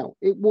throwing them out.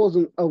 It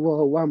wasn't a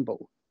Royal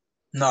Rumble.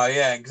 No,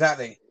 yeah,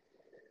 exactly.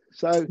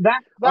 So I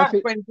That's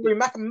think, when Drew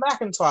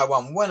McIntyre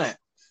won, wasn't it?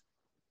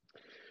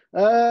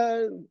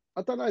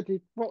 I don't know,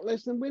 did Brock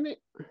Lesnar win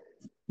it?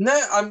 No,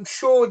 I'm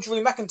sure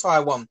Drew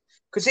McIntyre won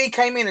because he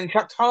came in and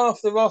chucked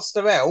half the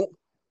roster out.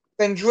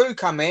 Then Drew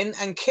come in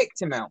and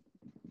kicked him out.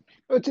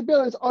 But to be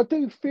honest, I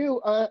do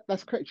feel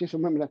that's correct. Just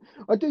remember that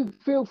I do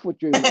feel for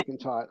Drew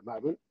McIntyre at the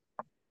moment.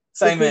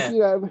 Same because, here.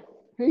 you know,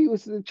 he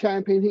was the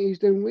champion. He's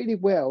doing really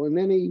well, and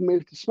then he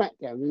moved to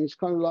SmackDown, and he's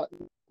kind of like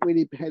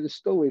really had a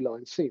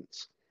storyline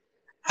since.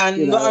 And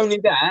you not know, only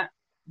that,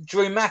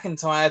 Drew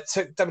McIntyre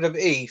took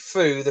WWE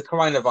through the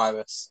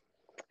coronavirus.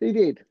 He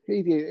did.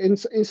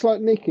 And it's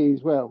like Nikki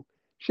as well.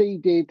 She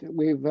did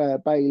with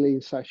Bailey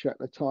and Sasha at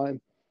the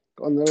time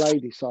on the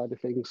lady side of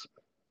things.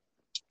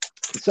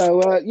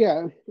 So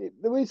yeah,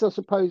 there is, I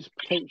suppose,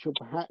 potential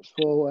perhaps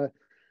for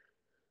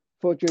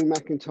Drew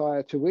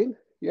McIntyre to win.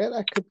 Yeah,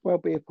 that could well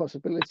be a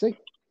possibility.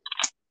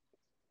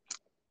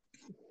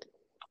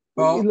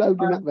 Well, You're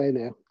loading up there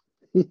now.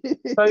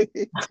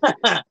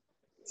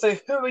 So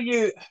who are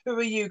you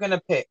going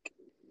to pick?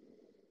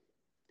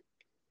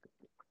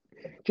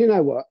 Do you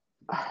know what?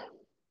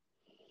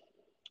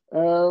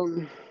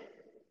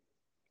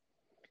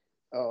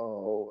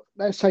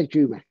 Let's say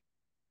Drew McIntyre.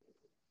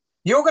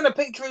 You're going to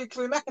pick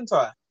Drew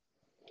McIntyre?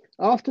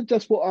 After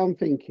just what I'm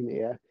thinking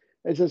here,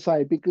 as I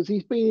say, because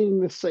he's been in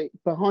the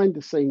behind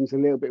the scenes a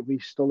little bit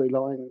with his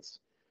storylines.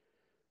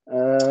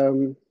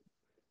 And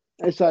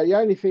so the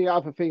only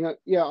other thing, I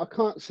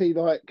can't see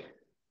like.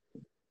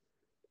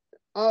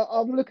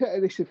 I'm looking at a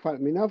list in front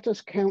of me, and I've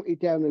just counted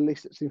down the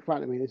list that's in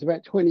front of me. There's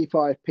about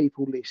 25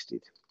 people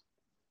listed.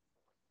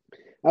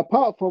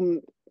 Apart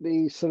from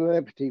the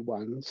celebrity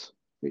ones,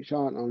 which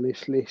aren't on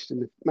this list,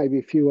 and maybe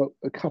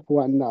a couple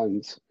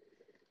unknowns.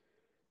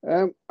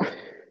 I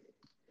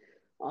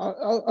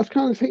was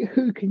kind of thinking,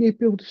 who can you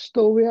build a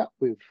story up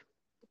with?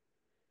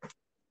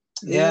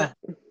 Yeah.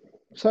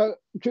 So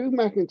Drew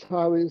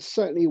McIntyre is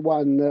certainly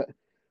one that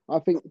I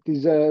think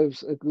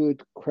deserves a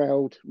good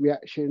crowd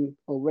reaction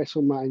or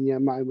WrestleMania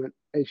moment.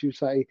 As you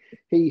say,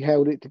 he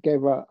held it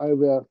together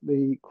over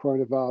the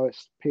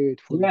coronavirus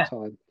period for the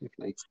time,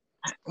 definitely.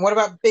 What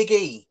about Big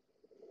E?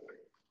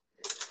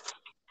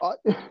 I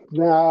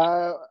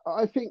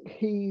think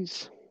he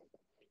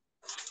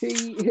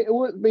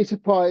wouldn't be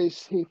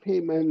surprised if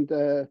him and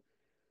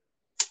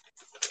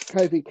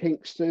Kofi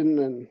Kingston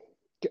and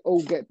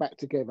all get back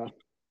together.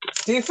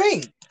 Do you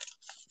think?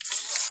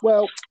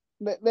 Well,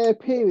 they're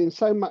appearing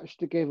so much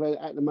together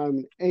at the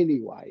moment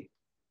anyway.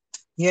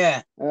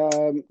 Yeah.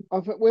 I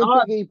thought when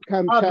Big E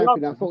became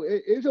champion, I thought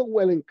it was all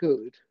well and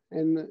good.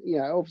 And,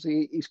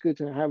 obviously it's good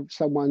to have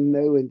someone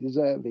new and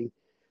deserving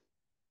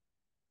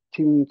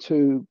him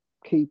to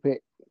keep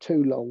it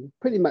too long,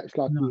 pretty much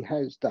like he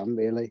has done,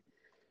 really.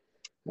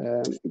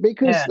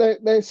 Because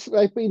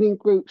they've been in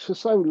groups for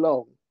so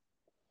long.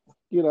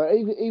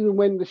 Even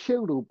when the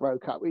Shield all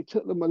broke up, it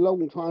took them a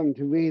long time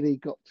to really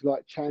got to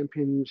like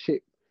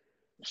championship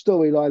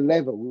storyline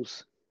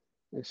levels,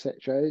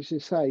 etc. As you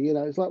say,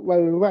 it's like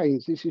Roman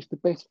Reigns. This is the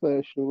best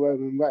version of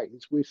Roman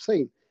Reigns we've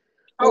seen.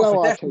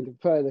 Although I tend to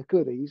prefer the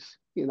goodies,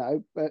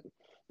 but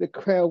the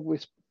crowd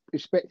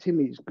respect him.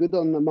 He's good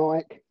on the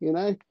mic,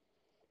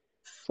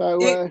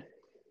 So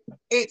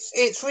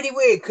it's really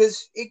weird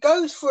because it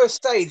goes through a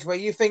stage where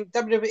you think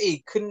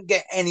WWE couldn't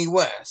get any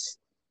worse,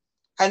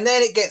 and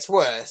then it gets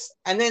worse,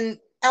 and then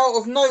out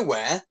of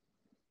nowhere,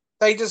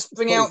 they just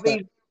bring out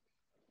these.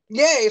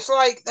 Yeah, it's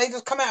like they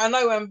just come out of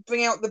nowhere and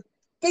bring out the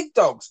big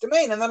dogs. Do you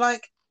mean? And they're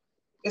like,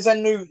 is there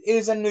new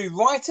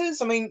writers?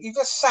 I mean, you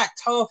just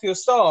sacked half your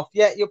staff,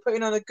 yet you're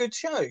putting on a good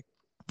show.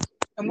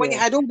 And when you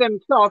had all them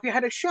staff, you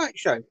had a shite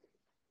show.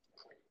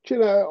 Do you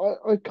know,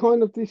 I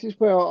kind of, this is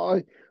where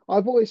I've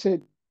always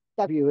said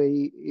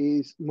WWE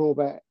is more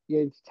about the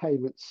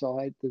entertainment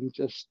side than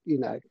just,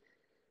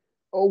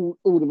 all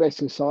the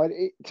wrestling side.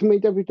 To me,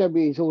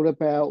 WWE is all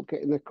about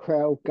getting the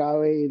crowd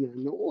going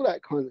and all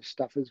that kind of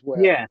stuff as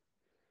well. Yeah.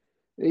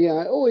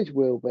 Yeah, it always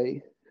will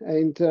be.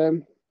 And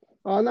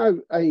I know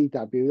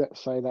AEW,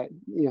 let's say that,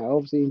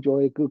 obviously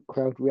enjoy a good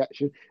crowd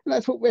reaction. And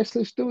that's what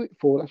wrestlers do it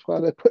for. That's why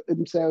they put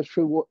themselves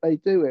through what they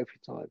do every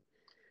time.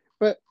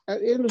 But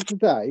at the end of the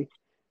day,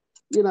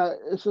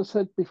 as I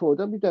said before,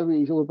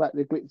 WWE is all about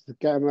the glitz, the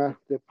glamour,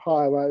 the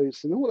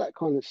pyros, and all that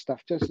kind of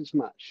stuff just as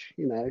much,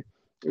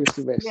 as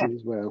the wrestling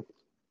as well.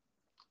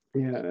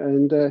 Yeah,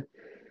 and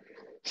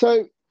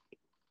so,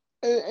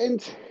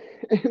 and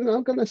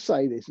I'm going to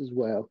say this as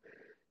well,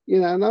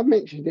 and I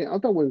mentioned it, I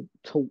don't want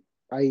to talk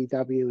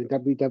AEW and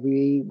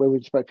WWE when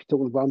we're supposed to be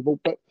talking Rumble,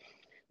 but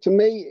to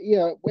me,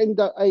 when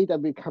the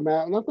AEW come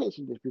out, and I've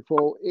mentioned this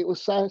before, it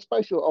was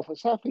supposed to offer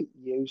something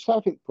new,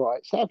 something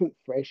bright, something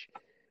fresh,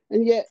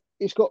 and yet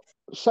it's got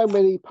so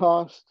many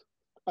past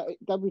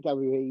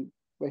WWE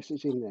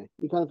wrestlers in there.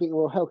 You kind of think,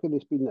 well, how can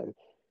this be new?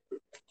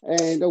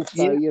 And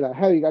also,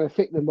 how are you going to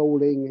fit them all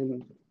in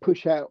and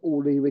push out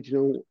all the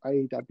original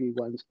AEW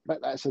ones?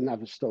 But that's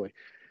another story.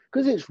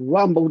 Because it's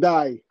Rumble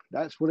Day.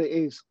 That's what it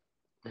is.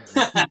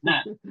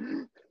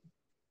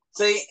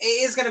 See,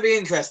 it is going to be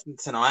interesting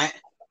tonight.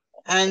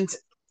 And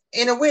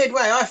in a weird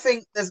way, I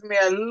think there's going to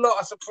be a lot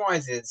of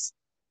surprises.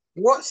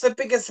 What's the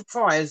biggest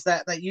surprise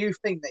that you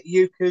think that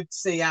you could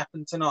see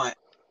happen tonight?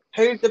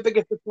 Who's the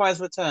biggest surprise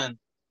return?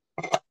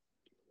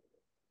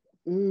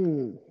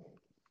 The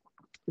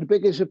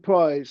biggest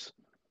surprise,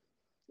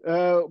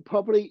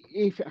 probably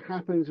if it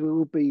happens,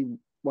 will be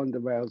Ronda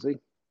Rousey.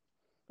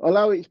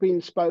 Although it's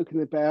been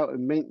spoken about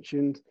and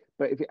mentioned,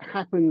 but if it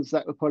happens,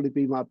 that would probably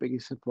be my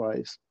biggest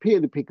surprise.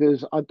 Purely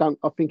because I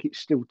think it's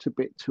still a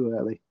bit too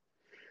early.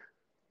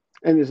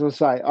 And as I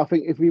say, I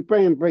think if we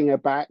bring her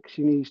back,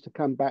 she needs to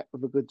come back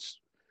with a good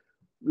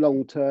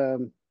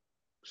long-term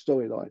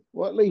storyline,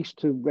 or at least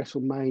to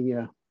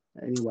WrestleMania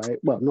anyway.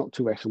 Well, not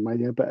to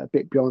WrestleMania, but a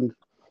bit beyond.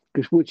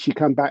 Because would she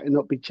come back and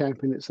not be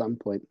champion at some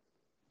point?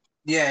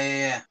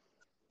 Yeah.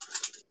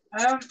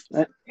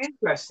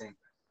 Interesting.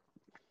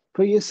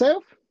 For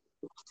yourself?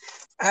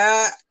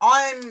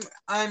 I'm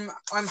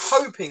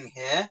hoping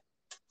here.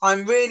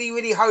 I'm really,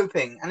 really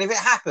hoping. And if it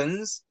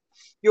happens,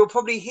 you'll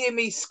probably hear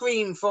me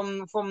scream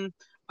from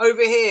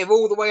over here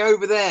all the way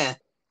over there.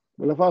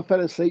 Well, if I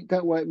fell asleep,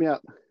 don't wake me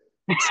up.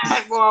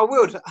 Well, I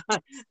would.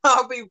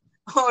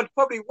 I'd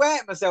probably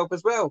wet myself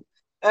as well.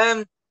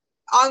 I'm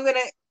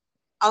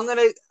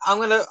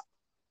gonna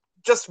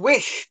just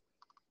wish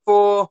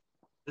for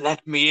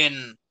let me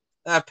in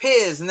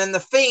appears, and then the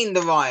Fiend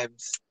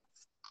arrives.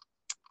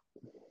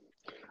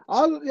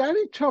 The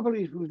only trouble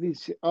is with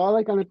this: are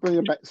they going to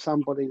bring back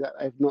somebody that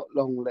they've not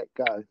long let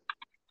go?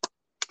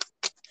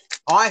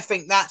 I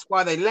think that's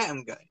why they let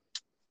him go,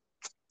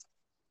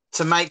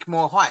 to make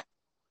more hype.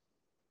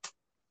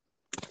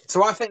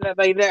 So I think that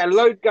they let a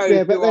load go.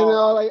 Yeah, but then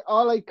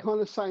are they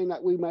kind of saying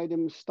that we made a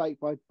mistake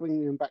by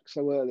bringing them back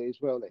so early as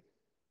well? Then,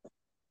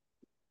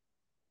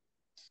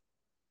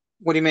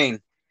 what do you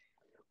mean?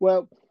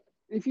 Well,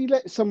 if you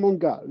let someone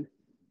go,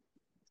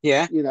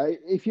 yeah, you know,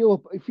 if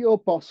you're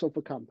boss of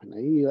a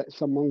company, you let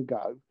someone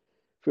go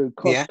through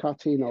cost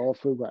cutting or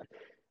through that,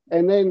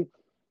 and then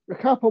a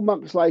couple of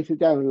months later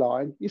down the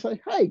line, you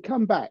say, "Hey,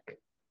 come back."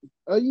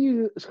 Are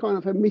you kind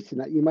of admitting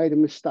that you made a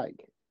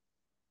mistake?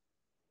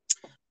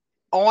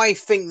 I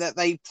think that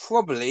they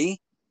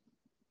probably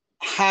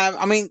have.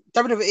 I mean,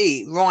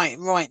 WWE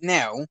right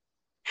now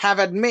have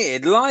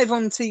admitted live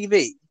on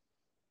TV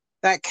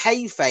that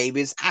kayfabe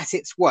is at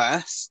its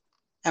worst,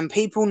 and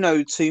people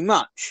know too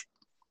much.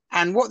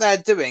 And what they're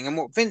doing, and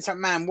what Vince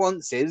McMahon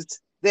wants, is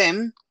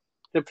them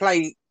to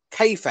play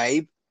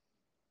kayfabe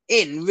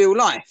in real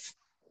life.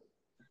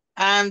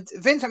 And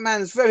Vince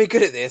McMahon's very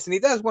good at this, and he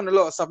does want a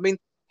lot of stuff. I mean,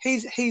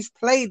 he's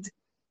played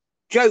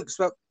jokes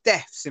about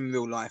deaths in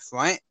real life,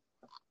 right?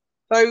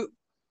 So,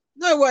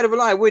 no word of a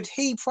lie, would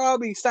he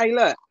probably say,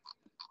 look,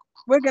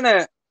 we're going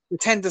to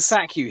pretend to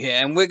sack you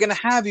here, and we're going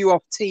to have you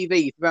off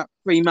TV for about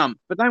 3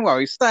 months, but don't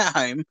worry, stay at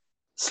home,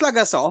 slug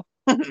us off,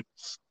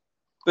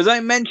 but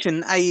don't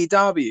mention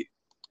AEW.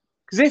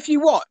 Because if you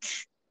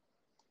watch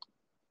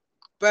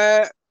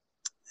the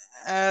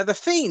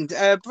Fiend,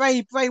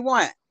 Bray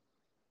Wyatt,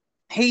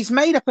 he's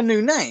made up a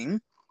new name,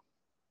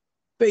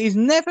 but he's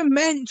never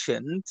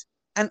mentioned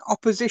an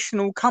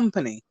oppositional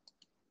company.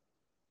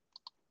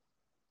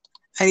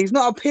 And he's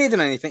not appeared in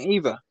anything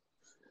either.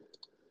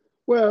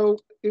 Well,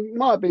 it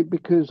might be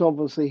because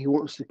obviously he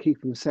wants to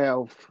keep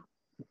himself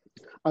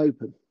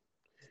open.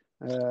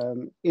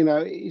 You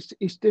know,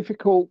 it's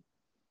difficult.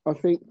 I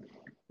think,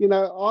 you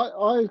know,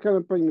 I was going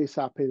to bring this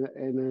up in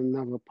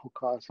another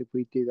podcast if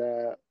we did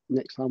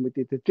next time we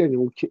did the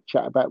general chit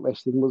chat about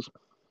wrestling was,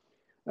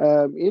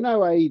 you know,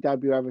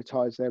 AEW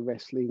advertise their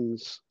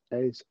wrestlings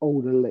as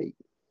All Elite.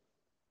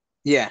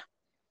 Yeah.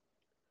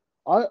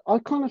 I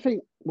kind of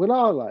think, well,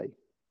 are they?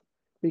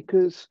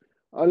 Because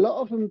a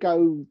lot of them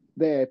go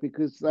there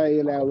because they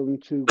allow them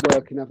to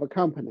work in other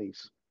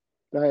companies.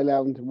 They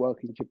allow them to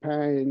work in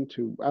Japan,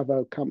 to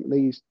other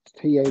companies,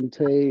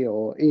 TNT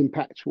or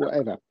Impact,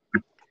 whatever.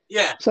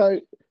 Yeah. So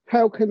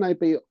how can they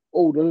be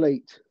All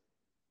Elite?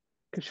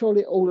 Because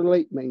surely All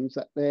Elite means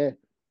that they're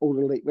All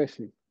Elite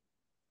Wrestling.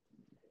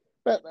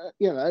 But,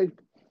 you know,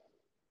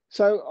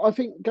 so I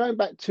think going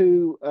back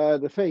to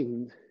The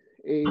Fiend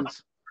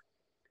is,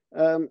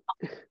 yeah,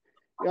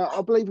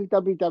 I believe with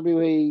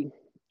WWE,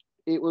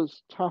 it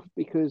was tough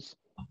because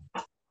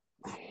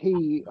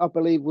he, I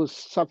believe, was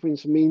suffering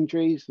some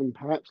injuries and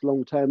perhaps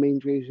long-term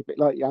injuries, a bit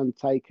like the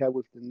Undertaker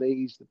with the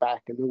knees, the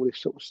back, and all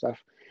this sort of stuff.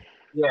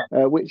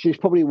 Yeah. Which is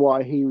probably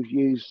why he was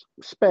used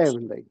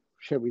sparingly,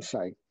 shall we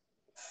say.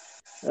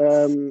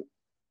 It's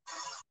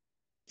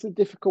a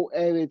difficult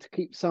area to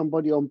keep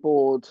somebody on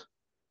board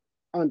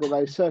under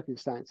those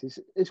circumstances.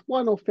 It's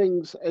one of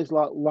things as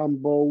like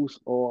Rumbles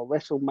or a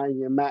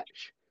WrestleMania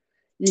match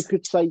you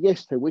could say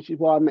yes to, which is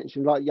why I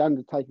mentioned like the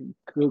Undertaker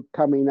could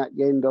come in at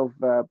the end of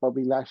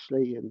Bobby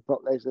Lashley and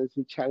Brock Lesnar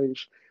to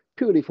challenge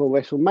purely for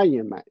a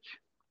WrestleMania match.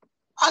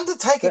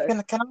 Undertaker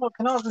can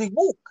hardly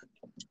walk.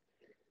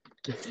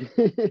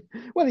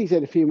 Well, he's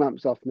had a few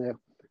months off now.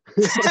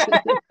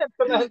 To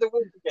learn to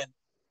walk again.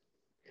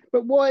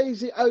 But why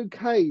is it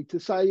okay to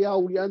say,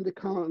 oh, the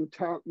Undercard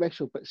can't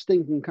wrestle, but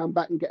Sting can come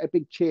back and get a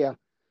big cheer?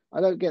 I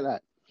don't get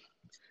that.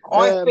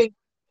 I think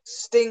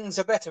Sting's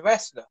a better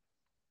wrestler.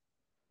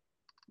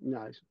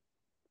 No.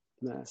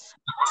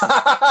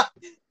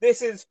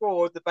 This is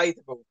for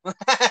debatable.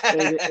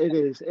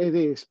 It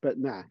is, but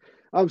nah.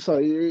 I'm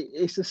sorry,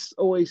 it's just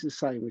always the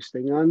same with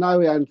Sting. I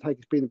know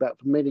Undertaker's been about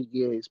for many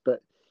years,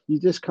 but you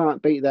just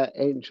can't beat that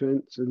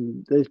entrance.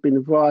 And there's been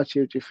a variety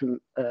of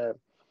different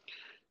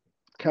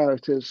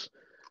characters,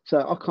 so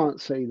I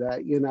can't see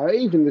that.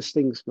 Even the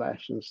Sting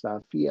Splash and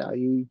stuff. Yeah,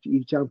 you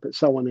jump at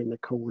someone in the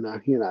corner.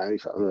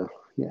 It's like,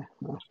 yeah.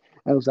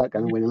 How's that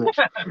going to win a match?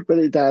 But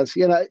it does.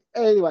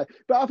 Anyway,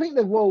 but I think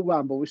the Royal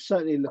Rumble, we're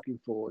certainly looking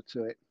forward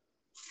to it.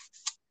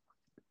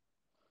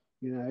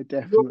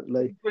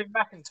 Definitely. With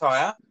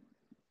McIntyre,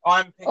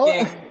 I'm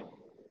picking.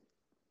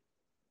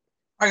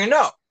 Are you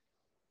not?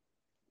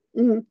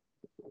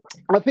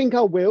 I think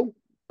I will,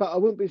 but I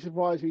wouldn't be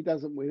surprised if he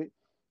doesn't win it.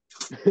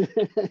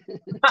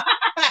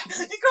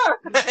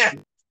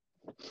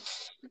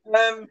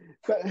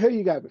 But who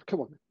you go with?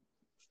 Come on.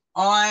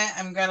 I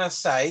am going to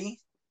say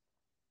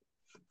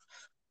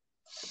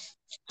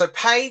so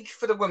Paige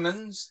for the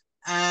women's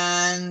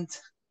and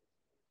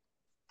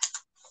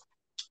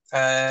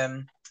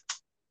Shane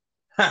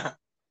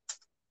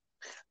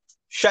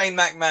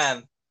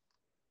McMahon.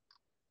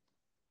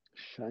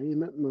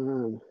 Shane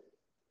McMahon.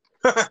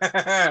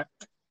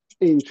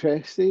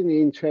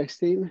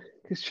 Interesting.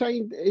 Because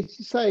Shane, as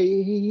you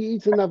say,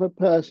 he's another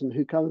person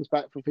who comes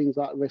back for things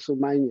like a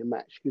WrestleMania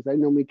match because they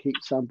normally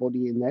keep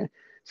somebody in there.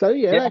 So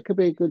yeah, that could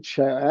be a good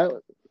shout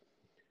out.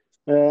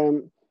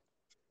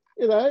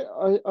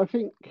 I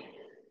think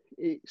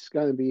it's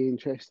going to be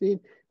interesting.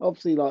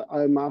 Obviously, like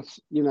Omos,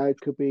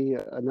 could be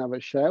another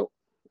shout.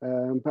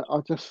 But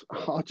I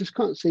just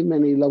can't see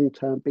many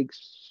long-term big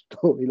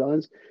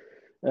storylines.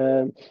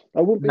 I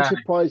wouldn't be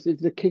surprised if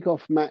the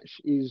kickoff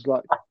match is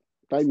like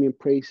Damian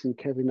Priest and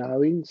Kevin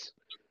Owens,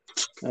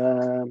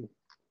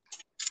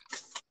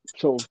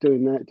 sort of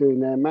doing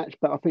their match.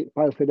 But I think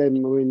both of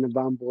them are in the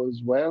Rumble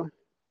as well.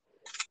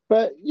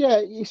 But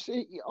yeah,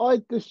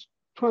 I just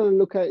trying to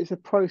look at it as a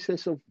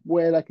process of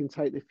where they can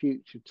take the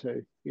future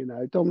to.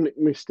 Dominic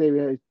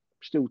Mysterio is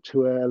still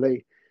too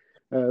early.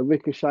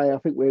 Ricochet, I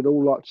think we'd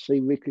all like to see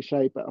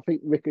Ricochet, but I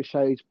think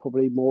Ricochet is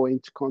probably more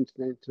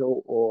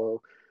intercontinental or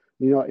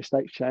United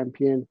States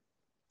champion.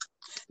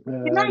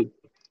 I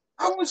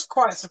was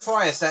quite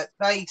surprised that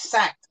they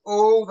sacked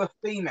all the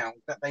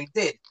females that they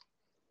did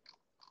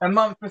a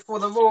month before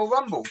the Royal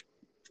Rumble.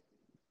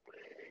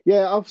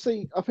 Yeah,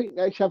 obviously, I think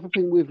the other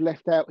thing we've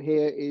left out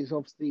here is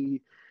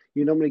obviously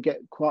you normally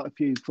get quite a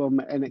few from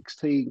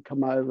NXT and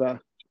come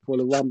over for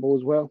the Rumble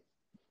as well.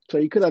 So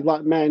you could have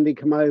like Mandy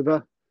come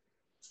over,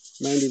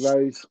 Mandy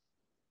Rose.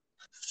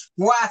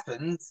 What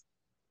happens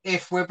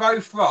if we're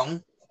both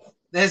wrong?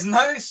 There's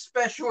no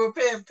special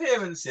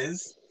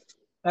appearances.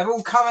 They're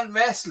all current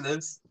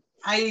wrestlers,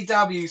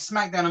 AEW,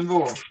 SmackDown, and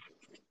Raw,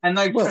 and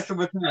no special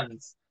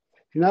returns.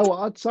 You know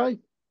what I'd say?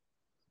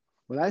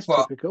 Well, that's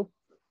typical.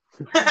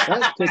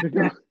 That's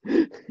typical.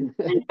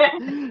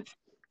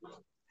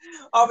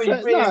 I'll be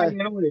really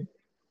annoyed.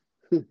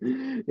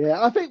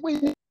 Yeah, I think we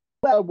need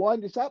to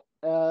wind this up.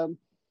 So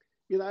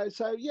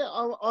yeah,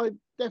 I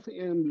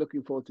definitely am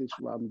looking forward to this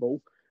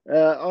Rumble.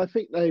 I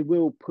think they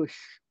will push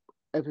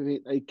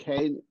everything they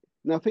can.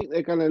 And I think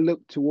they're going to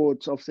look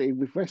towards, obviously,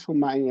 with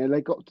WrestleMania,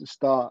 they got to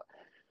start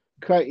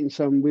creating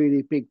some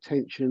really big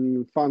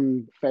tension,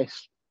 fun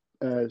fest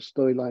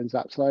storylines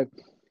up. So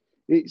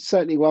it's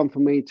certainly one for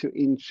me to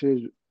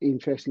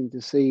interesting to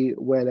see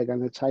where they're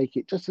going to take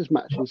it, just as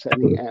much as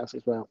anything else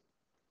as well.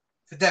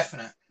 For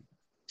definite.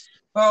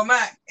 Well,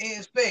 Matt,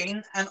 it's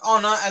been an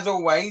honour as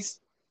always.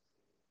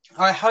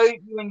 I hope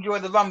you enjoy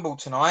the Rumble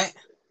tonight.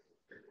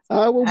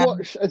 I will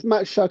watch as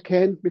much as I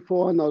can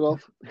before I nod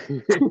off.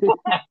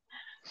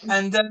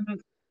 And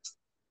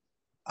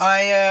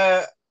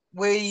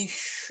we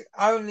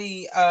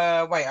only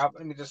wait up.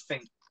 Let me just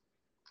think.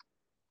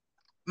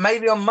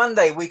 Maybe on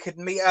Monday we could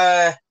meet.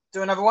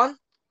 Do another one.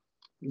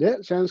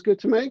 Yeah, sounds good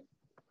to me.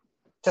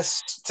 To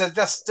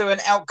just do an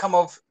outcome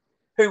of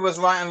who was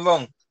right and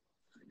wrong,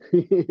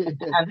 and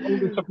all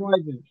the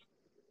surprises.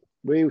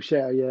 We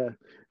shall. Yeah.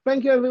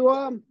 Thank you,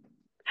 everyone.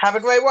 Have a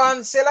great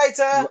one. See you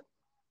later.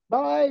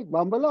 Bye.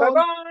 Rumble on.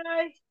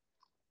 Bye-bye.